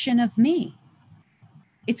reflection of me.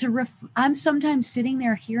 I'm sometimes sitting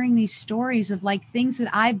there hearing these stories of like things that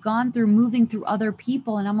I've gone through, moving through other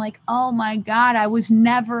people. And I'm like, oh my God, I was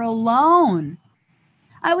never alone.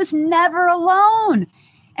 I was never alone.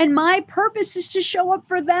 And my purpose is to show up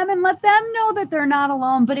for them and let them know that they're not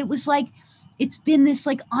alone. But it was like, it's been this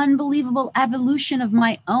like unbelievable evolution of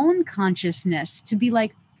my own consciousness to be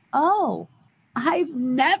like, oh, I've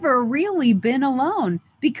never really been alone,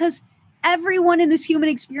 because everyone in this human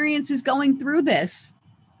experience is going through this.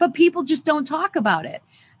 But people just don't talk about it.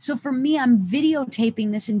 So for me, I'm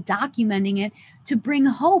videotaping this and documenting it to bring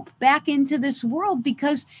hope back into this world,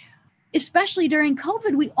 because especially during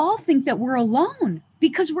COVID, we all think that we're alone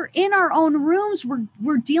because we're in our own rooms.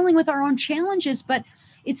 We're dealing with our own challenges, but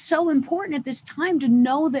it's so important at this time to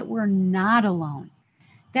know that we're not alone,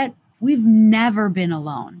 that we've never been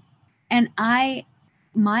alone. And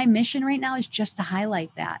my mission right now is just to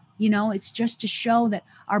highlight that. It's just to show that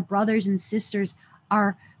our brothers and sisters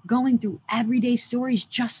are going through everyday stories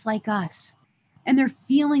just like us. And they're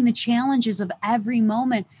feeling the challenges of every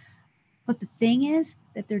moment. But the thing is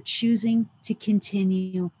that they're choosing to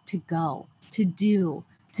continue to go. to do,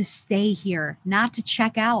 to stay here, not to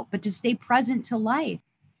check out, but to stay present to life.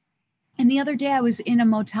 And the other day I was in a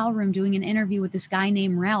motel room doing an interview with this guy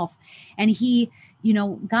named Ralph, and he,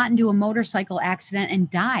 got into a motorcycle accident and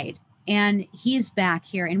died. And he's back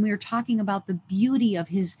here, and we were talking about the beauty of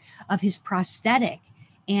his prosthetic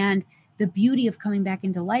and the beauty of coming back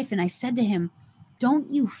into life. And I said to him,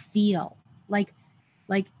 don't you feel like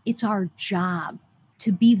it's our job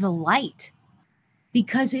to be the light?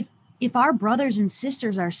 Because if our brothers and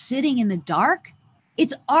sisters are sitting in the dark,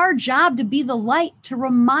 it's our job to be the light, to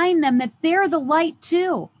remind them that they're the light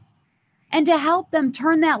too, and to help them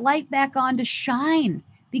turn that light back on to shine.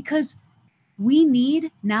 Because we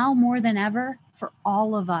need now more than ever for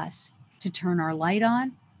all of us to turn our light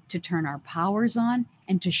on, to turn our powers on,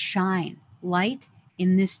 and to shine light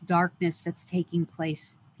in this darkness that's taking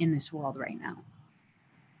place in this world right now.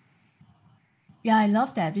 Yeah, I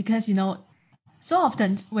love that because, so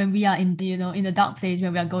often when we are in the dark place,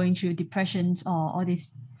 when we are going through depressions or all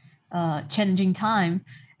this challenging time,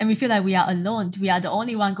 and we feel like we are alone, we are the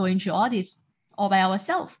only one going through all this all by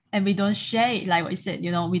ourselves, and we don't share it, like what you said, we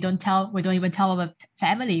don't even tell our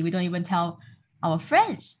family, we don't even tell our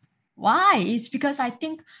friends. Why? It's because I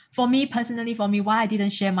think for me personally, why I didn't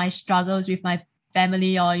share my struggles with my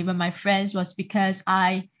family or even my friends was because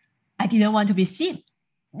I didn't want to be seen.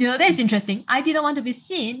 That's interesting. I didn't want to be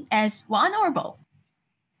seen as vulnerable.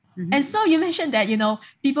 Mm-hmm. And so you mentioned that,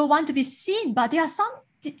 people want to be seen, but there are some,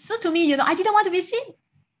 so to me, I didn't want to be seen.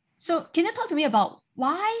 So can you talk to me about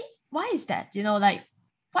why is that?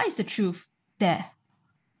 What is the truth there?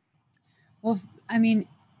 Well, I mean,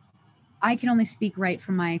 I can only speak right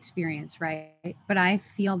from my experience, right? But I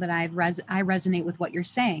feel that I resonate with what you're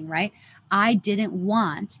saying, right? I didn't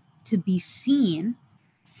want to be seen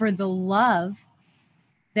for the love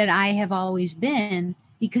that I have always been,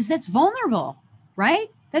 because that's vulnerable, right?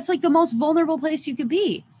 That's like the most vulnerable place you could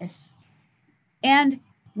be. Yes. And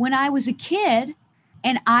when I was a kid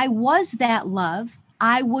and I was that love,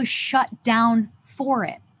 I was shut down for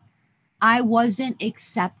it. I wasn't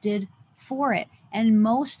accepted for it. And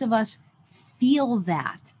most of us feel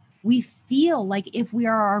that. We feel like if we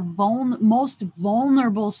are our most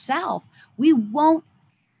vulnerable self, we won't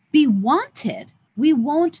be wanted. We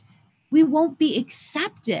won't be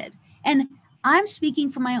accepted. And I'm speaking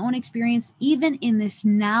from my own experience, even in this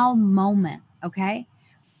now moment, okay?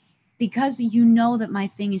 Because that my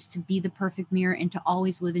thing is to be the perfect mirror and to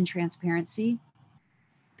always live in transparency.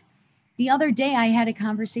 The other day, I had a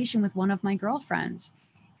conversation with one of my girlfriends,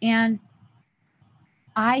 and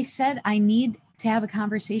I said, I need to have a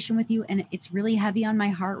conversation with you, and it's really heavy on my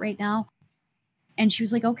heart right now. And she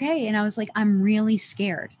was like, okay. And I was like, I'm really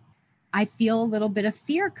scared. I feel a little bit of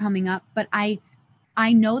fear coming up, but I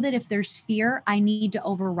know that if there's fear, I need to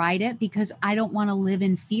override it because I don't want to live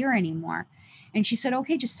in fear anymore. And she said,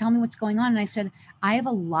 okay, just tell me what's going on. And I said, I have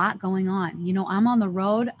a lot going on. I'm on the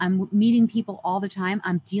road. I'm meeting people all the time.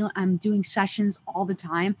 I'm doing sessions all the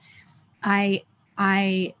time. I'm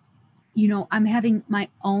having my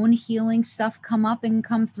own healing stuff come up and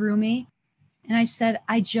come through me. And I said,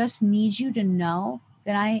 I just need you to know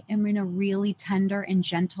that I am in a really tender and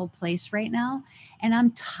gentle place right now. And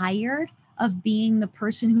I'm tired of being the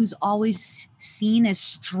person who's always seen as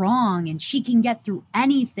strong and she can get through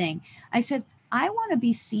anything. I said, I want to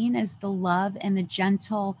be seen as the love and the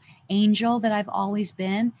gentle angel that I've always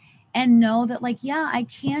been, and know that I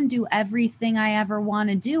can do everything I ever want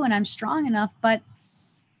to do and I'm strong enough, but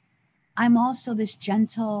I'm also this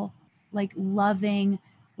gentle, loving,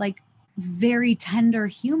 very tender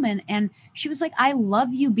human. And she was like, I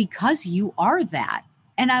love you because you are that.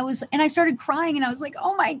 And I started crying, and I was like,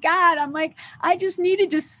 oh my God. I'm like, I just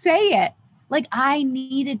needed to say it. I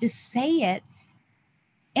needed to say it.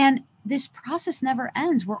 And this process never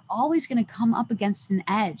ends. We're always going to come up against an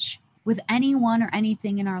edge with anyone or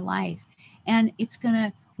anything in our life. And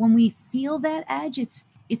when we feel that edge,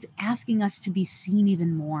 it's asking us to be seen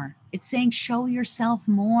even more. It's saying, show yourself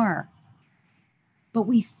more. But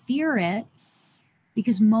we fear it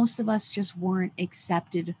because most of us just weren't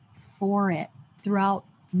accepted for it throughout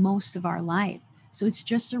most of our life. So it's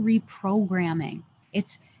just a reprogramming.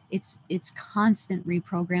 It's constant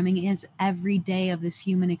reprogramming, as every day of this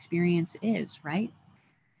human experience is, right?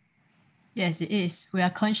 Yes, it is. We are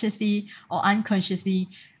consciously or unconsciously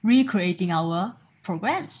recreating our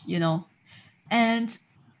programs, And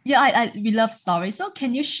yeah, we love stories. So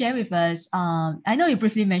can you share with us, I know you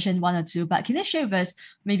briefly mentioned one or two, but can you share with us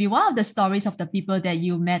maybe one of the stories of the people that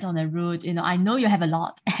you met on the road? I know you have a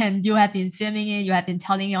lot and you have been filming it, you have been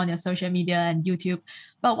telling it on your social media and YouTube,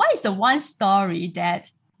 but what is the one story that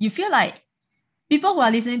you feel like people who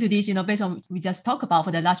are listening to this, based on what we just talked about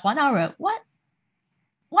for the last 1 hour, what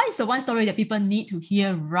is the one story that people need to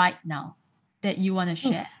hear right now that you want to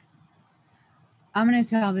share? I'm going to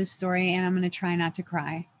tell this story and I'm going to try not to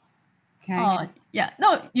cry. Okay. Oh, yeah.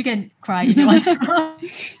 No, you can cry if you want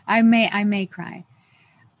to. I may cry.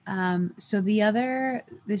 So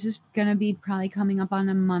this is going to be probably coming up on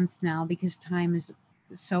a month now because time is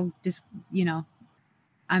so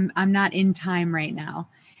I'm not in time right now.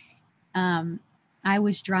 I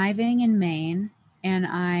was driving in Maine and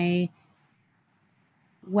I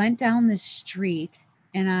went down the street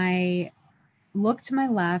and I looked to my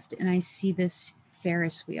left and I see this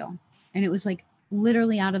Ferris wheel, and it was like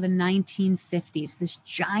literally out of the 1950s, this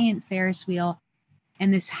giant Ferris wheel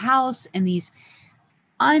and this house and these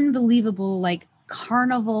unbelievable like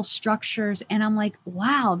carnival structures. And I'm like,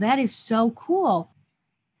 wow, that is so cool.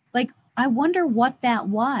 Like, I wonder what that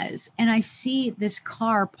was. And I see this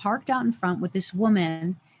car parked out in front with this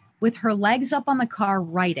woman with her legs up on the car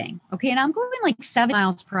writing. Okay. And I'm going like 7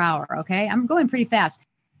 miles per hour. Okay. I'm going pretty fast.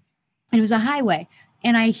 And it was a highway.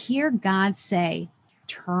 And I hear God say,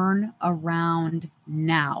 turn around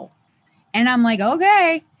now. And I'm like,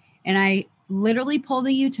 okay. And I literally pulled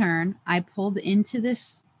a U-turn. I pulled into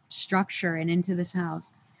this structure and into this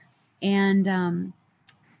house. And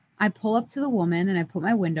I pull up to the woman and I put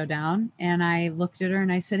my window down and I looked at her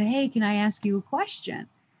and I said, hey, can I ask you a question?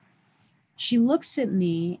 She looks at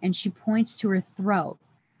me and she points to her throat.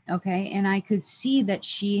 Okay. And I could see that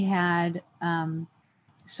she had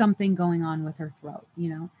something going on with her throat,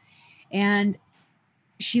 and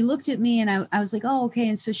she looked at me and I was like, oh, okay.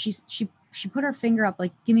 And so she put her finger up,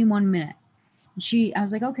 like, give me 1 minute. And I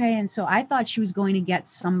was like, okay. And so I thought she was going to get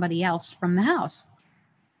somebody else from the house.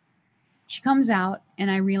 She comes out and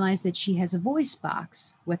I realized that she has a voice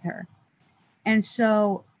box with her. And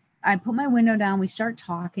so I put my window down, we start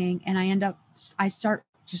talking, and I start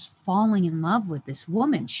just falling in love with this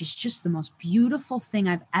woman. She's just the most beautiful thing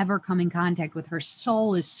I've ever come in contact with. Her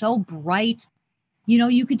soul is so bright.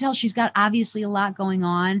 You can tell she's got obviously a lot going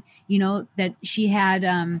on, that she had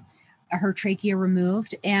her trachea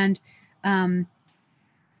removed. And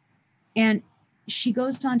she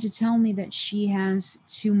goes on to tell me that she has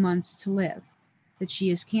 2 months to live, that she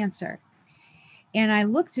has cancer. And I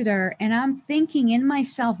looked at her and I'm thinking in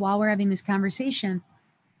myself while we're having this conversation,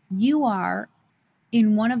 you are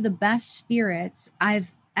in one of the best spirits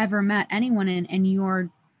I've ever met anyone in, and you're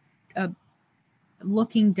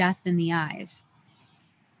looking death in the eyes.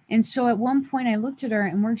 And so at one point I looked at her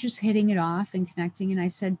and we're just hitting it off and connecting. And I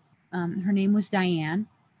said, her name was Diane.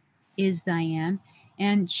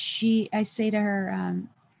 And I say to her,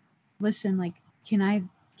 listen, like, can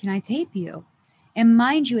I tape you? And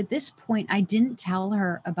mind you, at this point, I didn't tell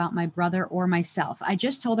her about my brother or myself. I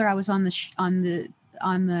just told her I was on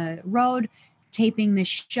the road taping this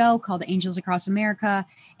show called Angels Across America,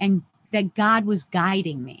 and that God was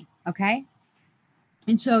guiding me. Okay.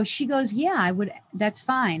 And so she goes, yeah, that's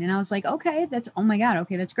fine. And I was like, okay, oh my God.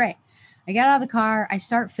 Okay. That's great. I got out of the car. I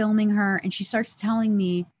start filming her and she starts telling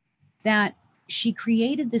me that she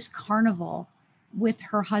created this carnival with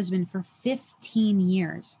her husband for 15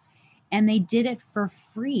 years. And they did it for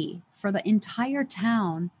free for the entire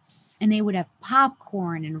town. And they would have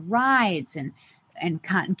popcorn and rides and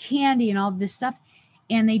cotton candy and all this stuff.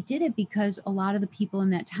 And they did it because a lot of the people in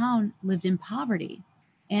that town lived in poverty.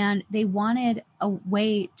 And they wanted a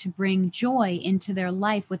way to bring joy into their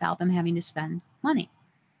life without them having to spend money.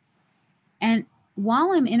 And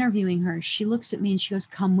while I'm interviewing her, she looks at me and she goes,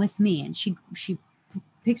 come with me. And she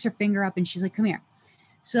picks her finger up and she's like, come here.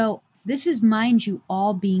 So this is, mind you,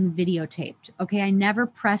 all being videotaped. Okay. I never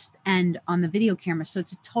pressed end on the video camera. So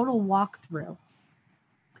it's a total walkthrough.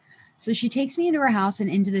 So she takes me into her house and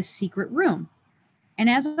into this secret room. And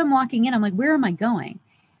as I'm walking in, I'm like, where am I going?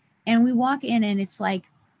 And we walk in and it's like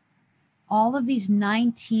all of these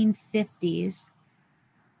 1950s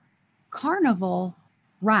carnival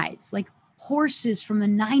rides, like horses from the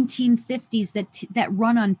 1950s that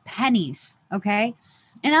run on pennies. Okay.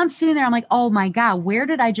 And I'm sitting there, I'm like, oh my God, where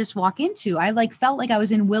did I just walk into? I felt like I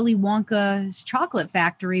was in Willy Wonka's chocolate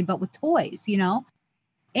factory, but with toys,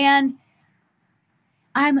 And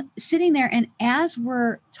I'm sitting there, and as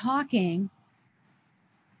we're talking,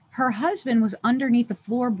 her husband was underneath the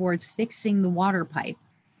floorboards fixing the water pipe.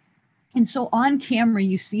 And so on camera,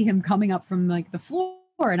 you see him coming up from like the floor,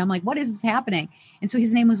 and I'm like, what is happening? And so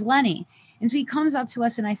his name was Lenny. And so he comes up to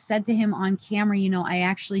us, and I said to him on camera, I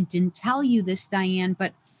actually didn't tell you this, Diane,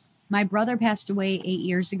 but my brother passed away 8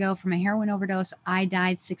 years ago from a heroin overdose. I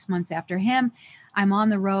died 6 months after him. I'm on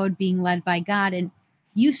the road being led by God. And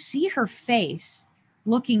you see her face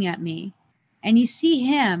looking at me, and you see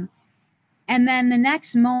him, And then the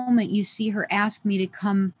next moment you see her ask me to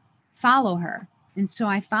come follow her. And so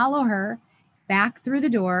I follow her back through the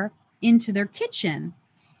door into their kitchen.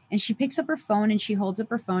 And she picks up her phone and she holds up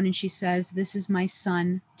her phone and she says, "This is my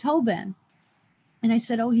son, Tobin." And I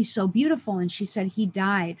said, "Oh, he's so beautiful." And she said, "He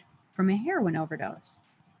died from a heroin overdose."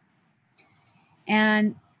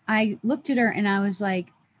 And I looked at her and I was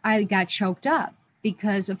like, I got choked up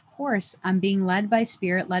because, of course, I'm being led by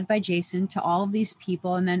Spirit, led by Jason to all of these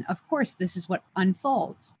people. And then, of course, this is what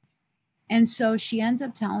unfolds. And so she ends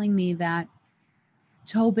up telling me that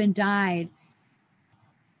Tobin died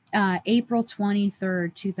April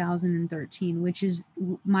 23rd, 2013, which is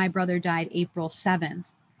my brother died April 7th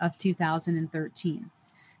of 2013.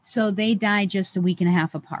 So they died just a week and a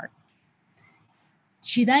half apart.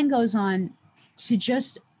 She then goes on to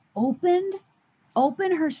just open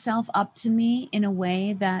herself up to me in a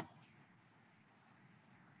way that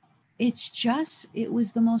it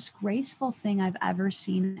was the most graceful thing I've ever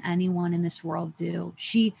seen anyone in this world do.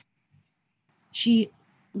 She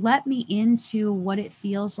let me into what it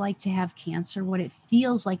feels like to have cancer, what it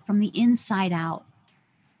feels like from the inside out.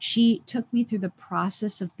 She took me through the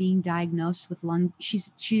process of being diagnosed with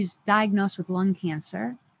she's diagnosed with lung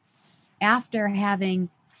cancer after having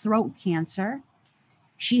throat cancer.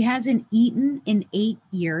 She hasn't eaten in 8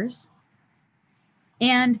 years.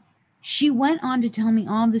 And she went on to tell me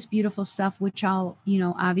all this beautiful stuff, which I'll,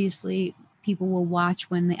 obviously people will watch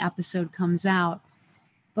when the episode comes out.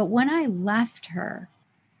 But when I left her,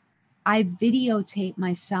 I videotaped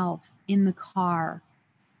myself in the car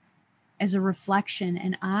as a reflection,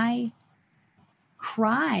 and I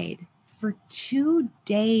cried for 2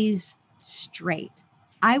 days straight.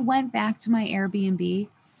 I went back to my Airbnb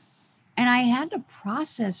and I had to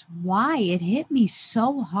process why it hit me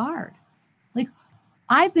so hard. Like,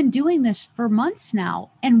 I've been doing this for months now,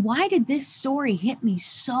 and why did this story hit me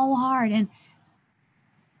so hard? And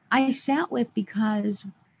I sat with, because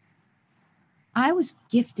I was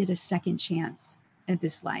gifted a second chance at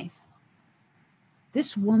this life.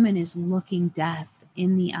 This woman is looking death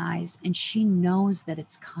in the eyes, and she knows that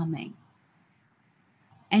it's coming.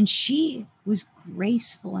 And she was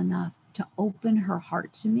graceful enough to open her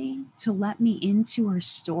heart to me, to let me into her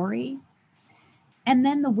story. And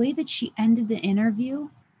then the way that she ended the interview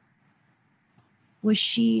was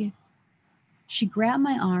she grabbed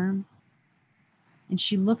my arm and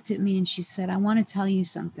she looked at me and she said, "I want to tell you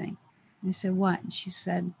something." And I said, "What?" And she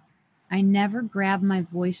said, "I never grab my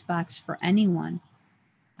voice box for anyone.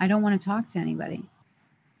 I don't want to talk to anybody."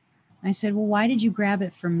 I said, "Well, why did you grab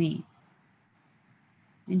it for me?"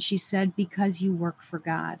 And she said, "Because you work for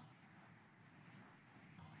God."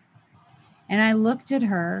 And I looked at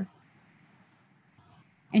her,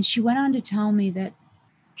 and she went on to tell me that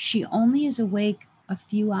she only is awake a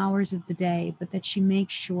few hours of the day, but that she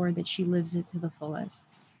makes sure that she lives it to the fullest.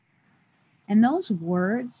 And those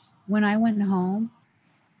words, when I went home,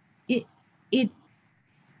 it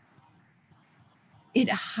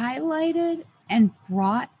highlighted and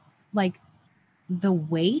brought like the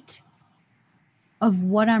weight of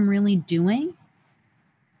what I'm really doing.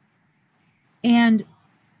 And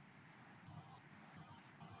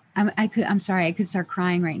I'm sorry, I could start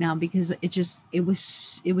crying right now because it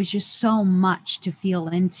was just so much to feel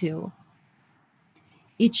into.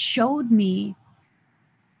 It showed me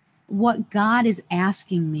what God is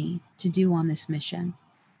asking me to do on this mission,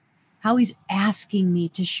 how he's asking me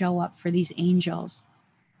to show up for these angels,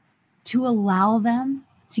 to allow them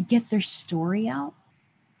to get their story out,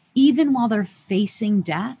 even while they're facing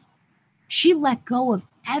death. She let go of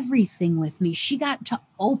everything with me. She got to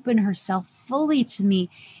open herself fully to me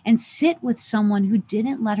and sit with someone who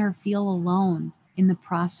didn't let her feel alone in the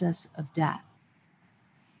process of death.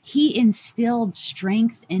 He instilled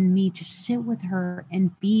strength in me to sit with her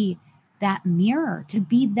and be that mirror, to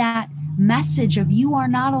be that message of you are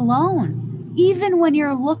not alone, even when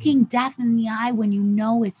you're looking death in the eye, when you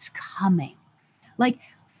know it's coming. Like,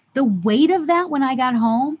 the weight of that when I got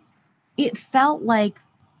home, it felt like,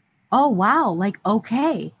 oh, wow, like,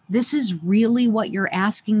 okay, this is really what you're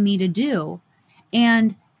asking me to do.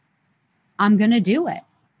 And I'm going to do it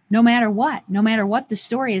no matter what the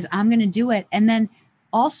story is. I'm going to do it. And then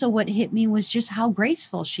also what hit me was just how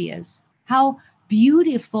graceful she is, how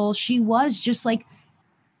beautiful she was. Just like,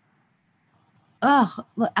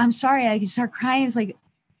 I'm sorry, I can start crying. It's like,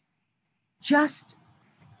 she's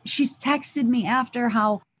texted me after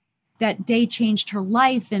how that day changed her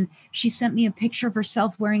life. And she sent me a picture of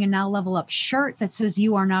herself wearing a Now Level Up shirt that says,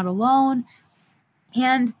 "You are not alone."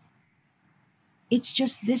 And it's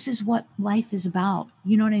just, this is what life is about.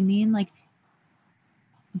 You know what I mean? Like,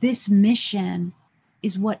 this mission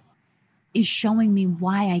is what is showing me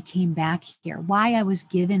why I came back here, why I was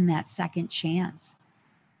given that second chance.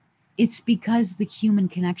 It's because the human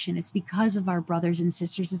connection. It's because of our brothers and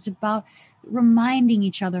sisters. It's about reminding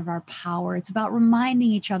each other of our power. It's about reminding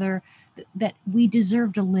each other that we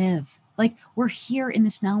deserve to live. Like, we're here in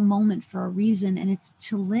this now moment for a reason, and it's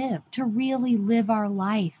to live, to really live our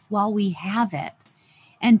life while we have it,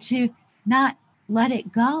 and to not let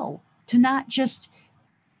it go, to not just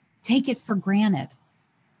take it for granted.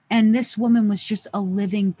 And this woman was just a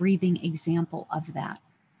living, breathing example of that.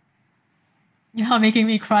 You're making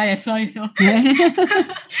me cry as well, you know.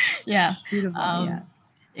 Yeah. Beautiful. Yeah.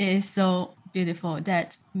 It is so beautiful,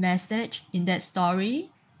 that message in that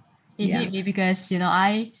story. It hit me because, you know,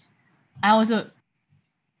 I also,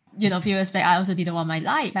 you know, a few years back, I also didn't want my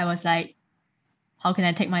life. I was like, how can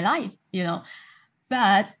I take my life? You know,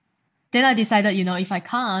 but then I decided, you know, if I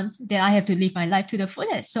can't, then I have to live my life to the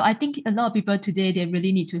fullest. So I think a lot of people today, they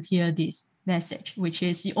really need to hear this message, which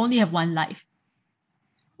is you only have one life.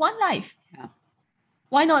 One life. Yeah.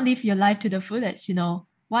 Why not live your life to the fullest? You know,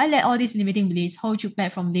 why let all these limiting beliefs hold you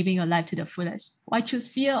back from living your life to the fullest? Why choose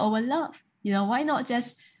fear over love? You know, why not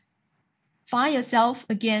just find yourself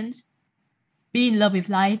again, be in love with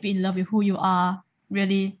life, be in love with who you are,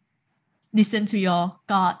 really listen to your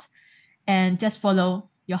gut and just follow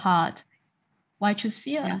your heart. Why choose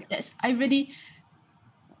fear? Yeah. That's, I really,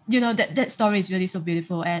 you know, that story is really so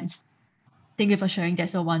beautiful, and thank you for sharing that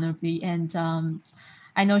so wonderfully. And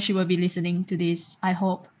I know she will be listening to this. I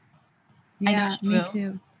hope. I know Yeah, she me will.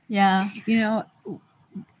 too. Yeah. You know,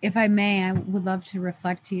 if I may, I would love to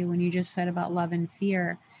reflect to you when you just said about love and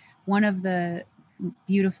fear. One of the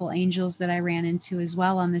beautiful angels that I ran into as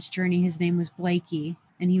well on this journey, his name was Blakey,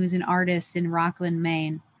 and he was an artist in Rockland,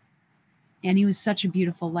 Maine. And he was such a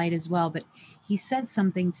beautiful light as well. But he said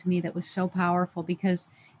something to me that was so powerful because,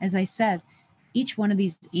 as I said, each one of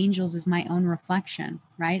these angels is my own reflection,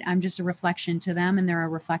 right? I'm just a reflection to them, and they're a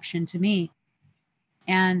reflection to me.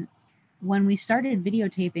 And when we started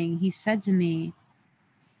videotaping, he said to me,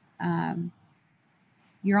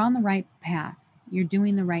 you're on the right path. You're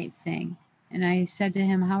doing the right thing. And I said to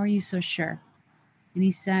him, how are you so sure? And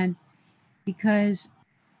he said, because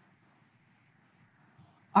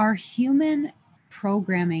our human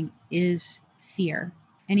programming is fear.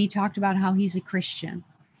 And he talked about how he's a Christian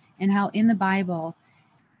and how in the Bible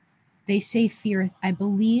they say fear, I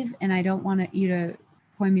believe, and I don't want you to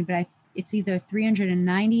point me, but it's either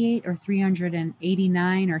 398 or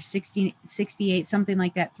 389 or 68, something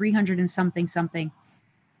like that, 300 and something.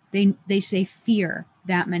 They say fear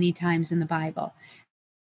that many times in the Bible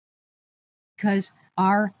because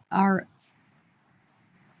our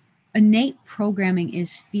innate programming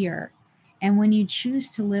is fear. And when you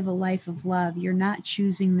choose to live a life of love, you're not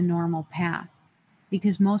choosing the normal path,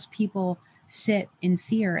 because most people sit in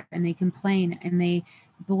fear and they complain and they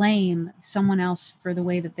blame someone else for the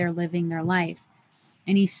way that they're living their life.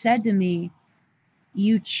 And he said to me,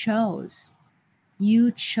 you chose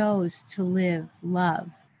to live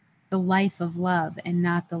love, the life of love, and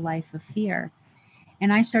not the life of fear.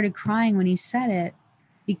 And I started crying when he said it,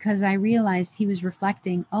 because I realized he was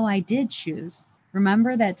reflecting, oh, I did choose.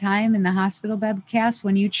 Remember that time in the hospital bedcast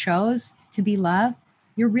when you chose to be love?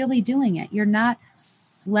 You're really doing it. You're not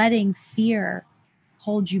letting fear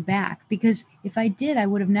hold you back. Because if I did, I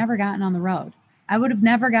would have never gotten on the road. I would have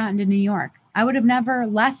never gotten to New York. I would have never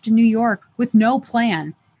left New York with no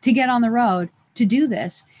plan to get on the road to do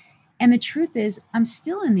this. And the truth is, I'm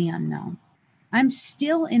still in the unknown. I'm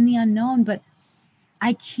still in the unknown, but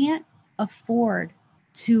I can't afford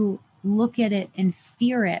to look at it and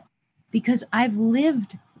fear it, because I've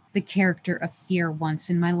lived the character of fear once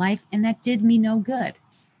in my life, and that did me no good.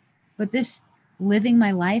 But this living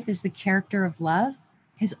my life as the character of love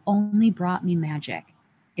has only brought me magic.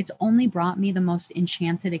 It's only brought me the most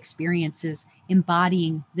enchanted experiences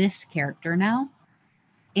embodying this character now.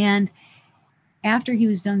 And after he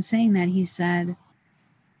was done saying that, he said,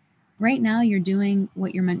 right now you're doing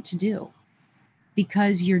what you're meant to do,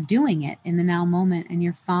 because you're doing it in the now moment and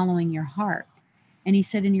you're following your heart. And he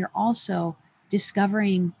said, and you're also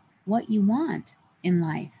discovering what you want in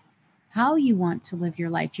life, how you want to live your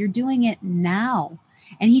life. You're doing it now.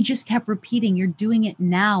 And he just kept repeating, you're doing it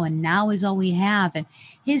now, and now is all we have. And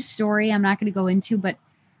his story, I'm not going to go into, but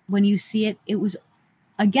when you see it, it was,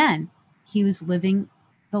 again, he was living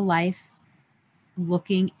the life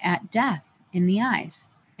looking at death in the eyes.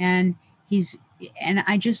 And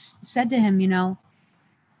I just said to him,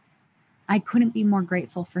 I couldn't be more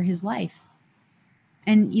grateful for his life.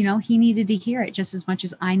 And, he needed to hear it just as much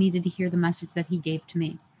as I needed to hear the message that he gave to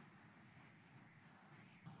me.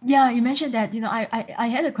 Yeah, you mentioned that, I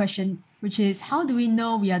had a question. which is how do we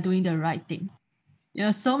know we are doing the right thing?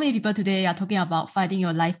 So many people today are talking about finding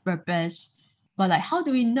your life purpose, but like, how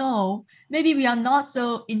do we know? Maybe we are not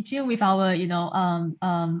so in tune with our,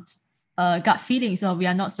 gut feelings, or we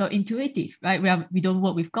are not so intuitive, right? We don't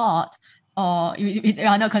work with God, or we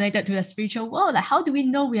are not connected to the spiritual world. Like, how do we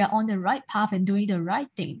know we are on the right path and doing the right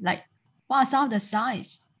thing? Like, what are some of the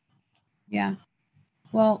signs? Yeah.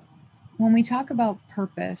 Well, when we talk about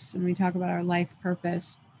purpose and we talk about our life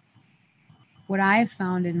purpose, what I've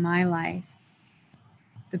found in my life,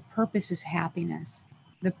 the purpose is happiness.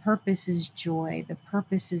 The purpose is joy. The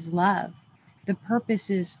purpose is love. The purpose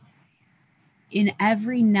is in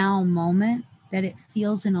every now moment that it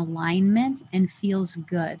feels in alignment and feels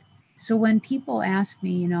good. So when people ask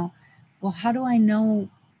me, well, how do I know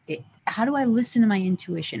it? How do I listen to my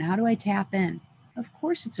intuition? How do I tap in? Of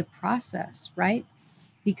course, it's a process, right?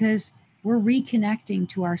 Because we're reconnecting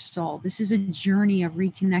to our soul. This is a journey of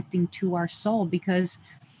reconnecting to our soul because,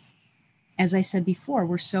 as I said before,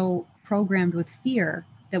 we're so programmed with fear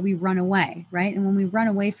that we run away, right? And when we run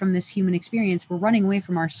away from this human experience, we're running away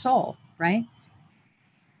from our soul, right?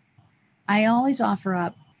 I always offer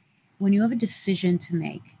up, when you have a decision to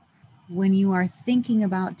make, when you are thinking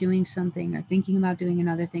about doing something or thinking about doing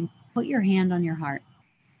another thing, put your hand on your heart.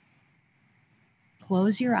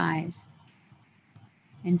 Close your eyes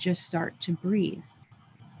and just start to breathe.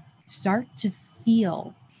 Start to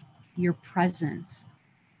feel your presence.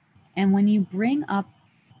 And when you bring up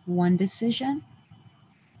one decision,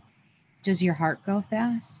 does your heart go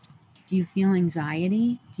fast? Do you feel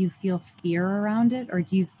anxiety? Do you feel fear around it? Or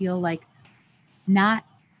do you feel like not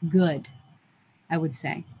good, I would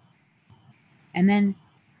say? And then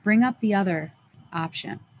bring up the other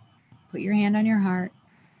option. Put your hand on your heart.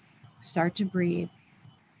 Start to breathe.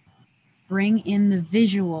 Bring in the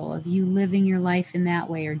visual of you living your life in that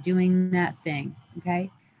way or doing that thing, okay?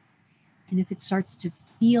 And if it starts to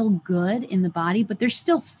feel good in the body, but there's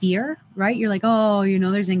still fear, right? You're like, oh,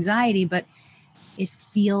 there's anxiety, but it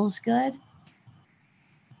feels good.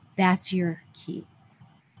 That's your key.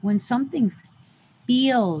 When something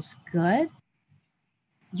feels good,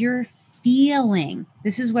 you're feeling.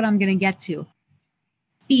 This is what I'm going to get to.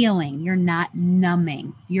 Feeling. You're not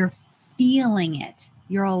numbing. You're feeling it.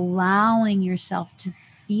 You're allowing yourself to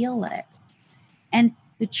feel it. And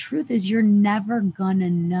the truth is, you're never going to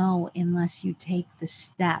know unless you take the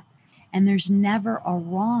step. And there's never a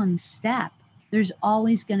wrong step. There's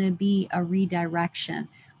always going to be a redirection.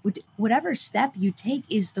 Whatever step you take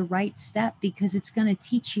is the right step because it's going to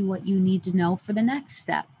teach you what you need to know for the next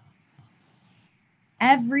step.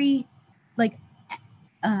 What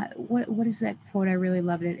is that quote? I really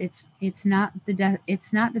loved it. It's not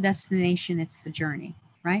the destination, it's the journey,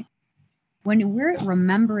 right? When we're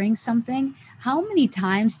remembering something, how many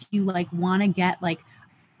times do you want to get the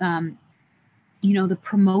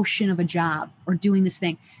promotion of a job or doing this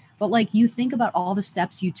thing? But you think about all the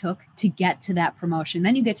steps you took to get to that promotion.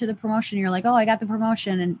 Then you get to the promotion, you're like, oh, I got the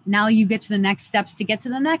promotion. And now you get to the next steps to get to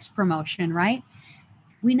the next promotion, right?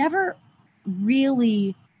 We never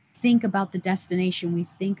really think about the destination. We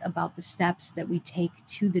think about the steps that we take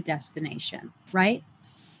to the destination, right?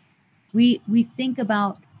 We think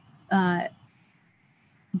about the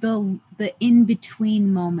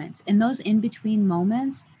in-between moments, and those in-between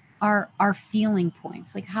moments are feeling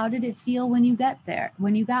points. Like, how did it feel when you got there?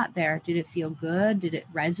 Did it feel good? Did it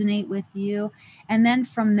resonate with you? And then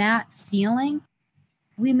from that feeling,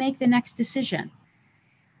 we make the next decision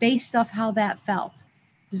based off how that felt.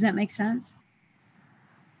 Does that make sense?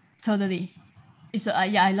 Totally. It's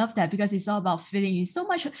yeah, I love that because it's all about feeling. It's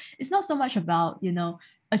not so much about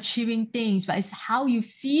achieving things, but it's how you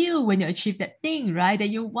feel when you achieve that thing, right? That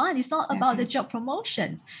you want. It's not about the job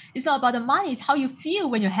promotions. It's not about the money. It's how you feel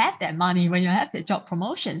when you have that money, when you have the job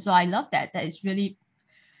promotion. So I love that. That is really,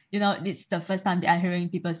 it's the first time that I'm hearing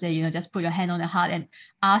people say, just put your hand on the heart and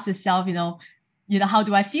ask yourself, how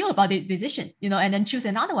do I feel about this decision? And then choose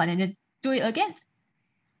another one and then do it again.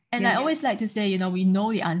 And I always like to say, we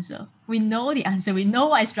know the answer. We know the answer. We know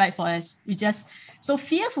what is right for us. We just so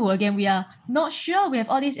fearful. Again, we are not sure. We have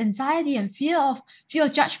all this anxiety and fear of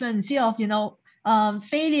judgment, fear of,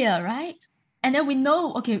 failure, right? And then we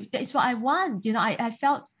know, okay, that is what I want.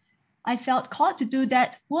 I felt called to do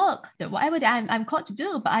that work, that whatever that I'm called to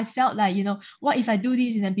do. But I felt like, what if I do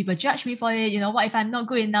this and then people judge me for it? What if I'm not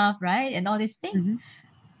good enough, right? And all these things. Mm-hmm.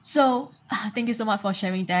 So thank you so much for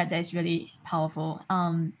sharing that. That is really powerful.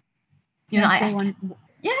 Can I say one?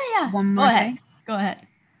 Yeah. One more thing. Go ahead.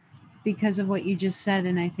 Because of what you just said,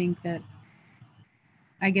 and I think that,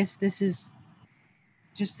 I guess this is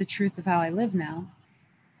just the truth of how I live now.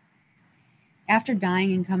 After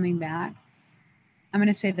dying and coming back, I'm going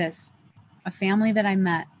to say this. a family that I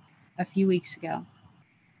met a few weeks ago.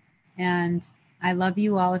 And I love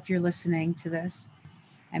you all if you're listening to this.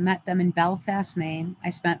 I met them in Belfast, Maine. I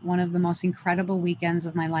spent one of the most incredible weekends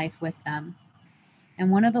of my life with them. And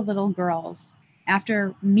one of the little girls,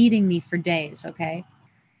 after meeting me for days, okay,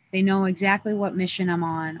 they know exactly what mission I'm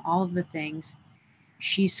on, all of the things.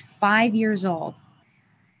 She's 5 years old.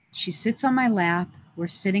 She sits on my lap. We're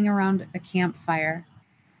sitting around a campfire.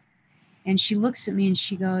 And she looks at me and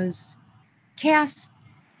she goes, Cass,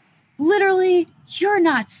 literally, you're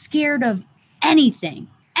not scared of anything.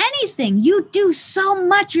 Anything. You do so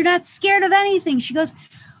much. You're not scared of anything. She goes,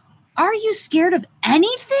 are you scared of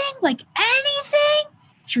anything? Like anything?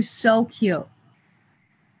 She was so cute.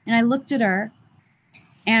 And I looked at her,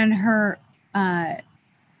 and her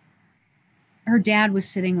dad was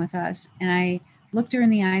sitting with us. And I looked her in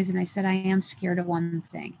the eyes and I said, I am scared of one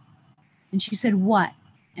thing. And she said, what?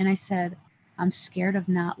 And I said, I'm scared of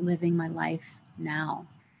not living my life now.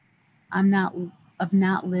 Of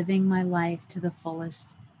not living my life to the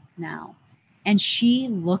fullest now. And she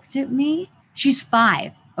looked at me. She's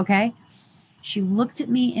 5, okay? She looked at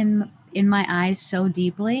me in my eyes so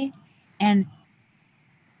deeply and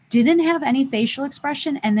didn't have any facial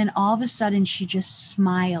expression. And then all of a sudden she just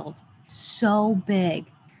smiled so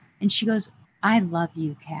big. And she goes, I love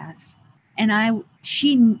you, Cass. And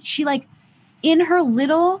she like in her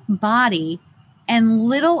little body and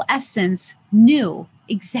little essence knew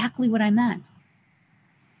exactly what I meant.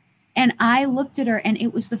 And I looked at her, and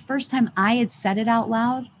it was the first time I had said it out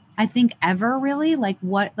loud, I think ever, really. Like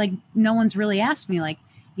no one's really asked me, like,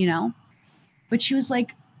 but she was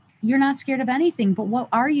like, you're not scared of anything, but what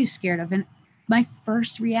are you scared of? And my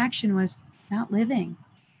first reaction was not living.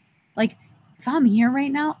 Like, if I'm here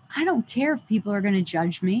right now, I don't care if people are going to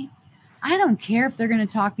judge me. I don't care if they're going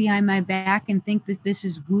to talk behind my back and think that this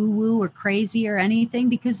is woo-woo or crazy or anything,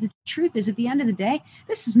 because the truth is, at the end of the day,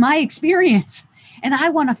 this is my experience. And I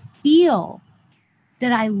want to feel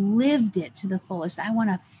that I lived it to the fullest. I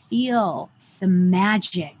want to feel the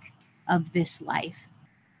magic of this life.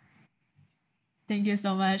 Thank you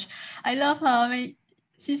so much. I love her. I mean,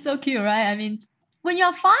 she's so cute, right? I mean, when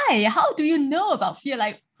you're 5, how do you know about fear?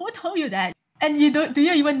 Like, who told you that? And do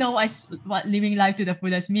you even know what living life to the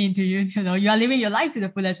fullest mean to you? You are living your life to the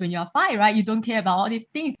fullest when you're 5, right? You don't care about all these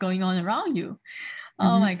things going on around you.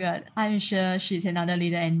 Oh my God. I'm sure she's another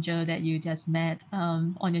little angel that you just met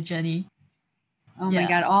on your journey. Oh my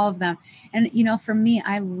God, all of them. And for me,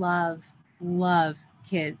 I love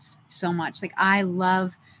kids so much. Like, I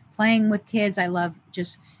love playing with kids. I love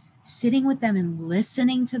just sitting with them and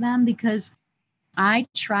listening to them, because I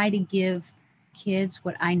try to give kids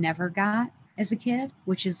what I never got as a kid,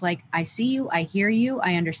 which is like, I see you, I hear you,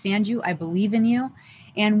 I understand you, I believe in you.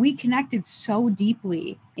 And we connected so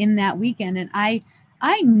deeply in that weekend. And I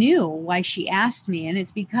knew why she asked me. And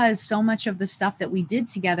it's because so much of the stuff that we did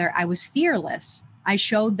together, I was fearless. I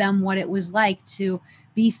showed them what it was like to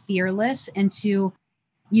be fearless and to,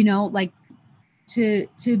 like,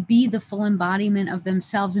 to be the full embodiment of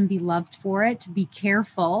themselves and be loved for it, to be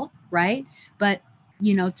careful, right? But,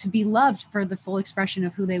 to be loved for the full expression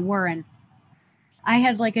of who they were. And I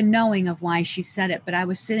had like a knowing of why she said it, but I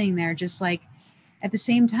was sitting there just like, at the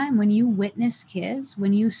same time, when you witness kids,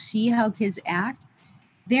 when you see how kids act,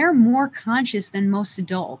 they're more conscious than most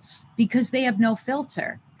adults because they have no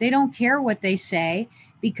filter. They don't care what they say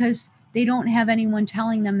because they don't have anyone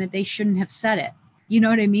telling them that they shouldn't have said it. You know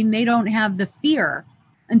what I mean? They don't have the fear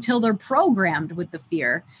until they're programmed with the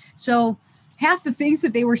fear. So half the things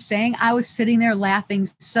that they were saying, I was sitting there laughing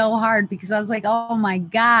so hard because I was like, oh my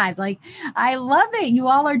God, like, I love it. You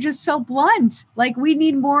all are just so blunt. Like, we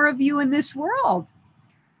need more of you in this world.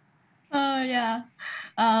 Oh, yeah.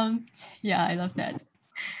 Yeah, I love that.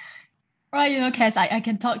 Right, Cass, I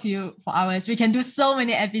can talk to you for hours. We can do so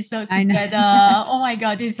many episodes together. Oh my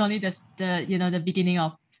God, this is only the beginning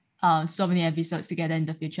of so many episodes together in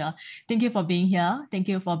the future. Thank you for being here. Thank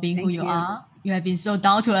you for being who you are. You have been so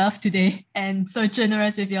down to earth today and so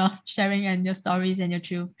generous with your sharing and your stories and your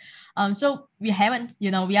truth. So we haven't,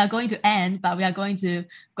 we are going to end, but we are going to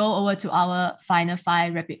go over to our final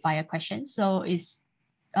 5 rapid fire questions. So it's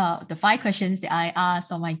the 5 questions that I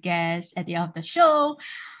ask all my guests at the end of the show.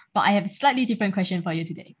 But I have a slightly different question for you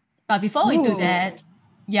today. But before we do that,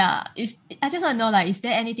 I just want to know, like, is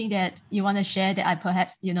there anything that you want to share that I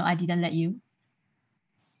perhaps, I didn't let you?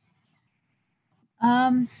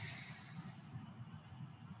 I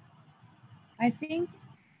think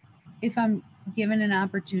if I'm given an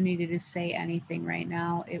opportunity to say anything right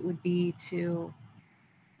now, it would be to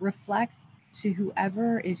reflect to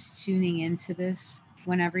whoever is tuning into this,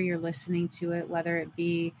 whenever you're listening to it, whether it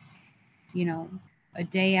be, a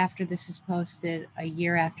day after this is posted, a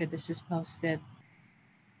year after this is posted,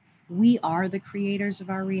 we are the creators of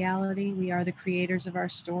our reality. We are the creators of our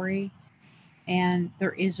story. And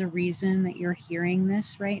there is a reason that you're hearing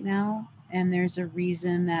this right now. And there's a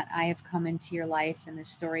reason that I have come into your life and this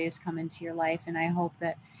story has come into your life. And I hope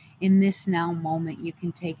that in this now moment, you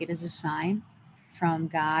can take it as a sign from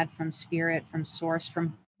God, from spirit, from source,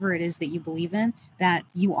 from whoever it is that you believe in, that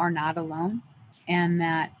you are not alone and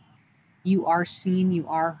that you are seen, you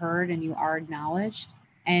are heard, and you are acknowledged.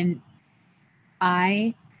 And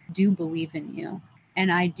I do believe in you.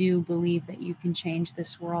 And I do believe that you can change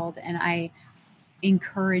this world. And I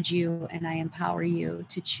encourage you and I empower you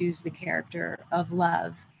to choose the character of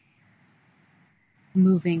love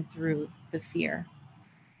moving through the fear.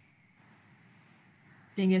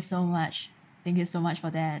 Thank you so much. Thank you so much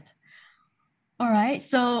for that. All right.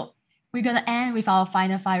 So we're going to end with our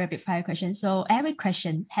final 5 rapid fire questions. So every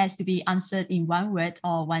question has to be answered in 1 word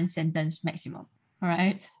or 1 sentence maximum. All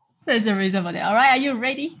right. There's a reason for that. All right. Are you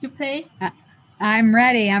ready to play? I'm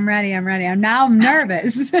ready. I'm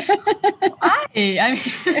nervous. I mean,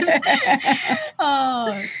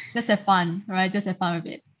 oh, let's have fun, right? Just have fun with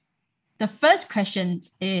it. The first question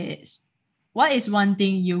is, what is one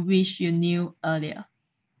thing you wish you knew earlier?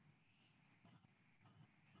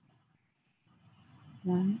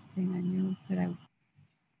 One thing I knew that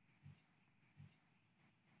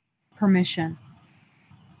permission.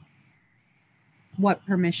 What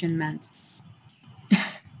permission meant.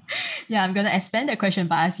 Yeah, I'm going to expand the question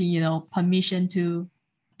by asking, permission to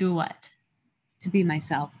do what? To be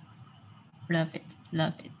myself. Love it.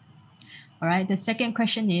 Love it. All right. The second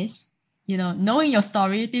question is, knowing your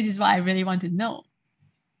story, this is what I really want to know.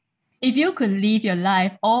 If you could live your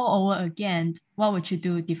life all over again, what would you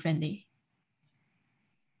do differently?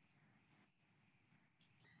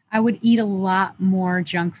 I would eat a lot more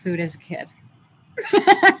junk food as a kid.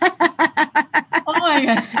 Oh my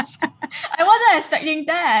gosh. I wasn't expecting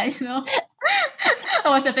that, I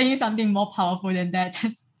was expecting something more powerful than that.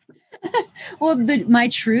 Well, my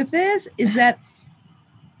truth is that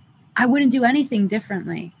I wouldn't do anything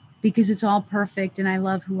differently because it's all perfect and I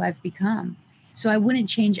love who I've become. So I wouldn't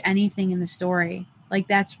change anything in the story. Like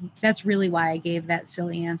that's really why I gave that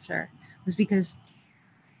silly answer, was because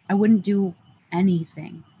I wouldn't do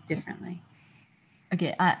anything differently.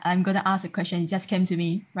 Okay, I'm going to ask a question. It just came to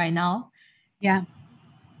me right now. Yeah.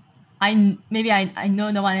 I know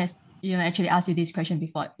no one has actually asked you this question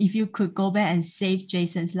before. If you could go back and save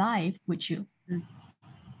Jason's life, would you?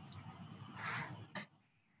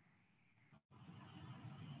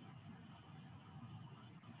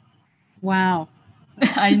 Wow.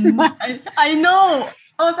 I know.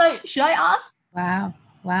 I was like, should I ask? Wow.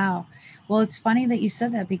 Well, it's funny that you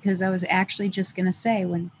said that because I was actually just going to say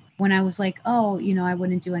when I was like, oh, I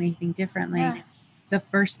wouldn't do anything differently. Yeah. The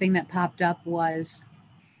first thing that popped up was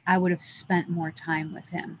I would have spent more time with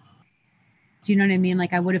him. Do you know what I mean?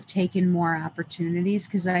 Like I would have taken more opportunities,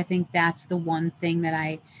 because I think that's the one thing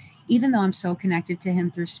that even though I'm so connected to him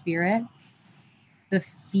through spirit, the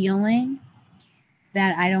feeling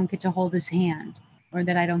that I don't get to hold his hand or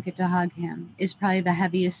that I don't get to hug him is probably the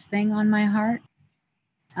heaviest thing on my heart.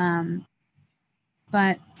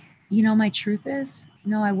 But my truth is,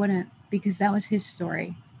 no, I wouldn't, because that was his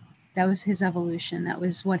story. That was his evolution. That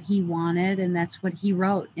was what he wanted. And that's what he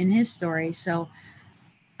wrote in his story. So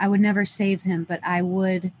I would never save him, but I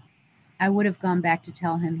would have gone back to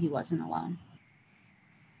tell him he wasn't alone.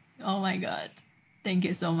 Oh my God. Thank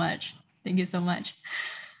you so much. Thank you so much.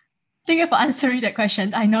 Thank you for answering that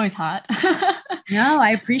question. I know it's hard. No,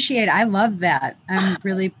 I appreciate it. I love that. I'm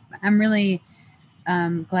really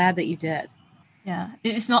glad that you did. Yeah,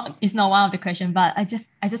 it's not one of the questions, but I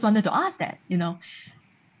just wanted to ask that,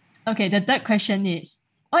 Okay, the third question is,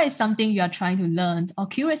 what is something you are trying to learn or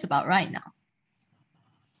curious about right now?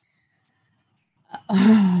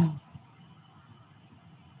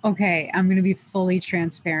 Okay, I'm going to be fully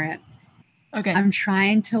transparent. Okay. I'm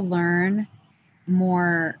trying to learn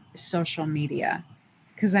more social media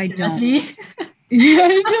because I don't.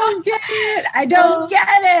 I don't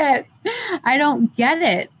get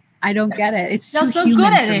it. I don't get it. It's You're too so human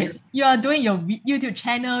good at for it. me. You are doing your YouTube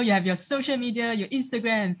channel. You have your social media, your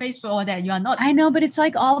Instagram and Facebook, all that. You are not. I know, but it's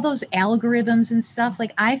like all those algorithms and stuff.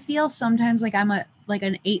 Like I feel sometimes like I'm an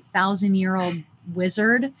 8,000-year-old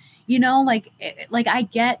wizard. Like I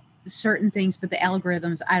get certain things, but the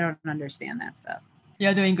algorithms, I don't understand that stuff.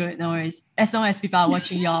 You're doing good. No worries. As long as people are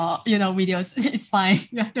watching your videos, it's fine.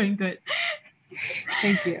 You're doing good.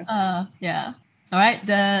 Thank you. Yeah. All right.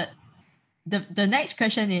 The next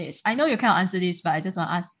question is, I know you can't answer this, but I just want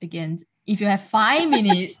to ask again. If you have 5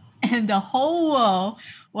 minutes and the whole world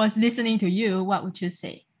was listening to you, what would you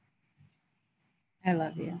say? I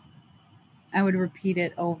love you. I would repeat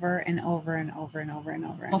it over and over and over and over and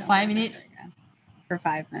over. For 5 minutes? For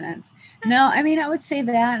 5 minutes. No, I mean, I would say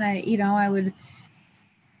that, and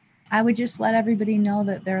I would just let everybody know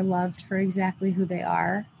that they're loved for exactly who they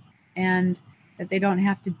are, and that they don't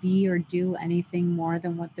have to be or do anything more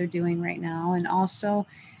than what they're doing right now. And also,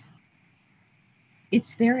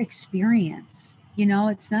 it's their experience.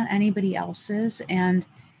 It's not anybody else's. And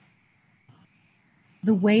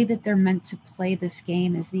the way that they're meant to play this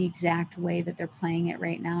game is the exact way that they're playing it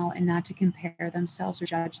right now, and not to compare themselves or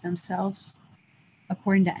judge themselves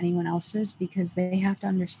according to anyone else's, because they have to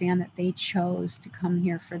understand that they chose to come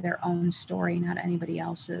here for their own story, not anybody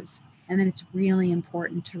else's. And then it's really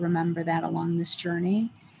important to remember that along this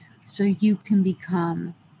journey, so you can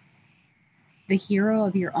become the hero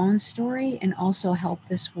of your own story and also help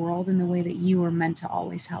this world in the way that you were meant to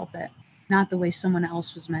always help it, not the way someone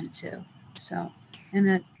else was meant to. So, and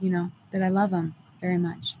that, that I love them very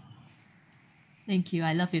much. Thank you.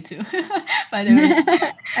 I love you too. By the way.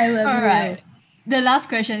 I love you. All right. The last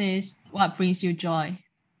question is, what brings you joy?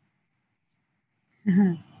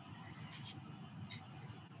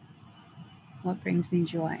 What brings me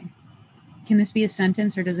joy? Can this be a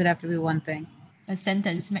sentence, or does it have to be one thing? A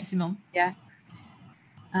sentence maximum. Yeah.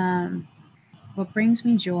 What brings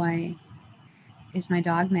me joy is my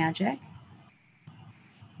dog Magic.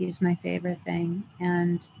 He's my favorite thing.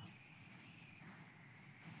 And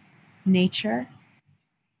nature,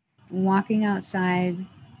 walking outside,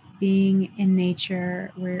 being in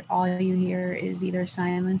nature where all you hear is either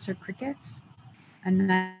silence or crickets, a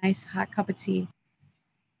nice hot cup of tea,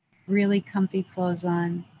 really comfy clothes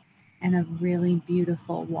on, and a really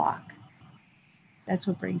beautiful walk. That's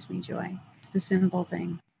what brings me joy. It's the simple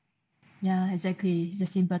thing. Yeah, exactly. It's the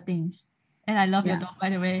simple things. And I love your dog,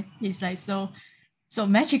 by the way. He's like so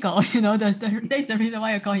magical, that's the reason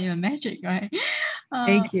why I call him a magic, right?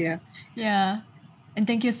 Thank you. Yeah. And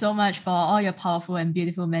thank you so much for all your powerful and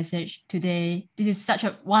beautiful message today. This is such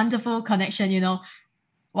a wonderful connection,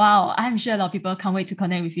 Wow, I'm sure a lot of people can't wait to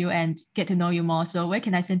connect with you and get to know you more. So where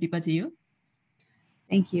can I send people to you?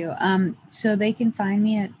 Thank you. So they can find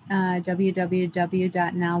me at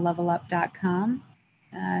www.nowlevelup.com.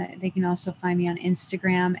 They can also find me on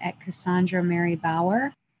Instagram at Cassandra Mary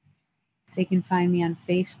Bauer. They can find me on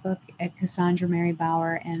Facebook at Cassandra Mary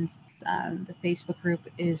Bauer, and the Facebook group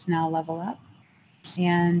is Now Level Up.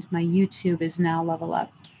 And my YouTube is Now Level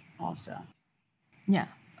Up also. Yeah.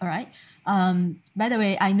 All right. By the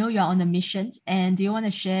way, I know you're on a mission, and do you want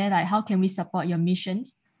to share how can we support your mission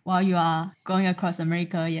while you are going across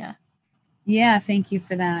America? Yeah, thank you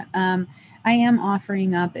for that. I am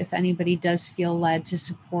offering up, if anybody does feel led to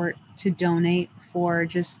support, to donate for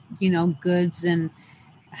just, goods and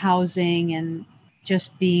housing and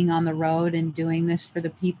just being on the road and doing this for the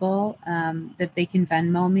people, that they can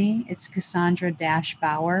Venmo me. It's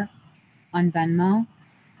Cassandra-Bauer on Venmo.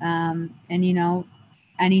 And,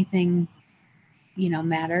 anything,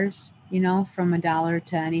 matters, from $1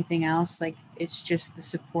 to anything else. It's just the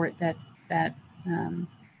support that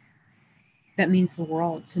means the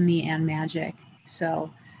world to me and Magic.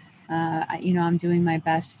 So, I'm doing my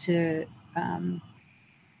best to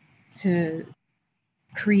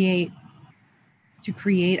create,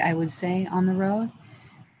 I would say, on the road.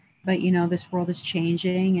 But, this world is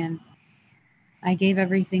changing, and I gave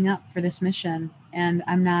everything up for this mission, and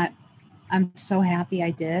I'm so happy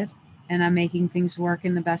I did, and I'm making things work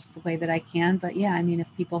in the best way that I can. But yeah, if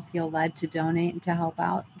people feel led to donate and to help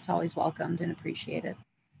out, it's always welcomed and appreciated.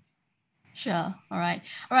 Sure. All right,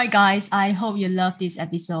 guys. I hope you love this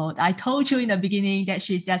episode. I told you in the beginning that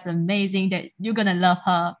she's just amazing, that you're going to love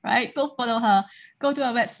her, right? Go follow her, go to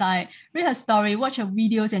her website, read her story, watch her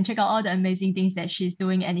videos, and check out all the amazing things that she's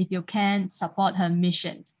doing. And if you can, support her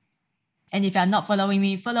mission. And if you're not following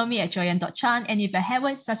me, follow me at joyanne.chan. And if you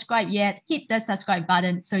haven't subscribed yet, hit the subscribe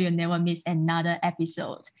button so you'll never miss another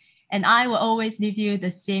episode. And I will always leave you the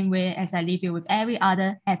same way as I leave you with every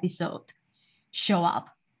other episode. Show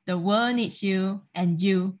up. The world needs you, and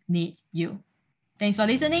you need you. Thanks for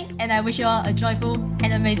listening, and I wish you all a joyful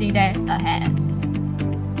and amazing day ahead.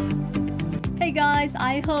 Hey guys,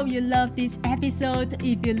 I hope you love this episode.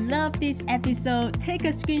 If you love this episode, take a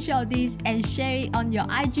screenshot of this and share it on your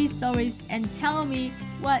IG stories and tell me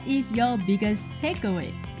what is your biggest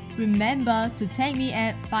takeaway. Remember to tag me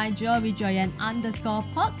at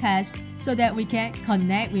findjoywithjoyanne_podcast so that we can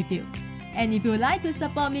connect with you. And if you would like to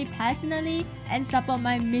support me personally and support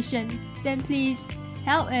my mission, then please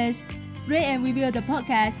help us rate and review the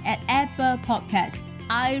podcast at Apple Podcasts.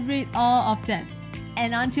 I read all of them.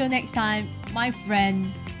 And until next time, my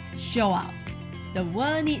friend, show up. The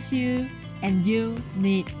world needs you, and you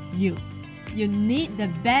need you. You need the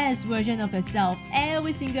best version of yourself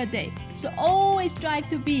every single day. So always strive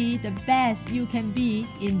to be the best you can be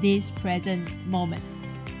in this present moment.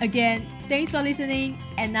 Again, thanks for listening,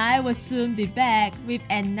 and I will soon be back with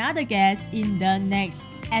another guest in the next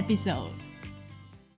episode.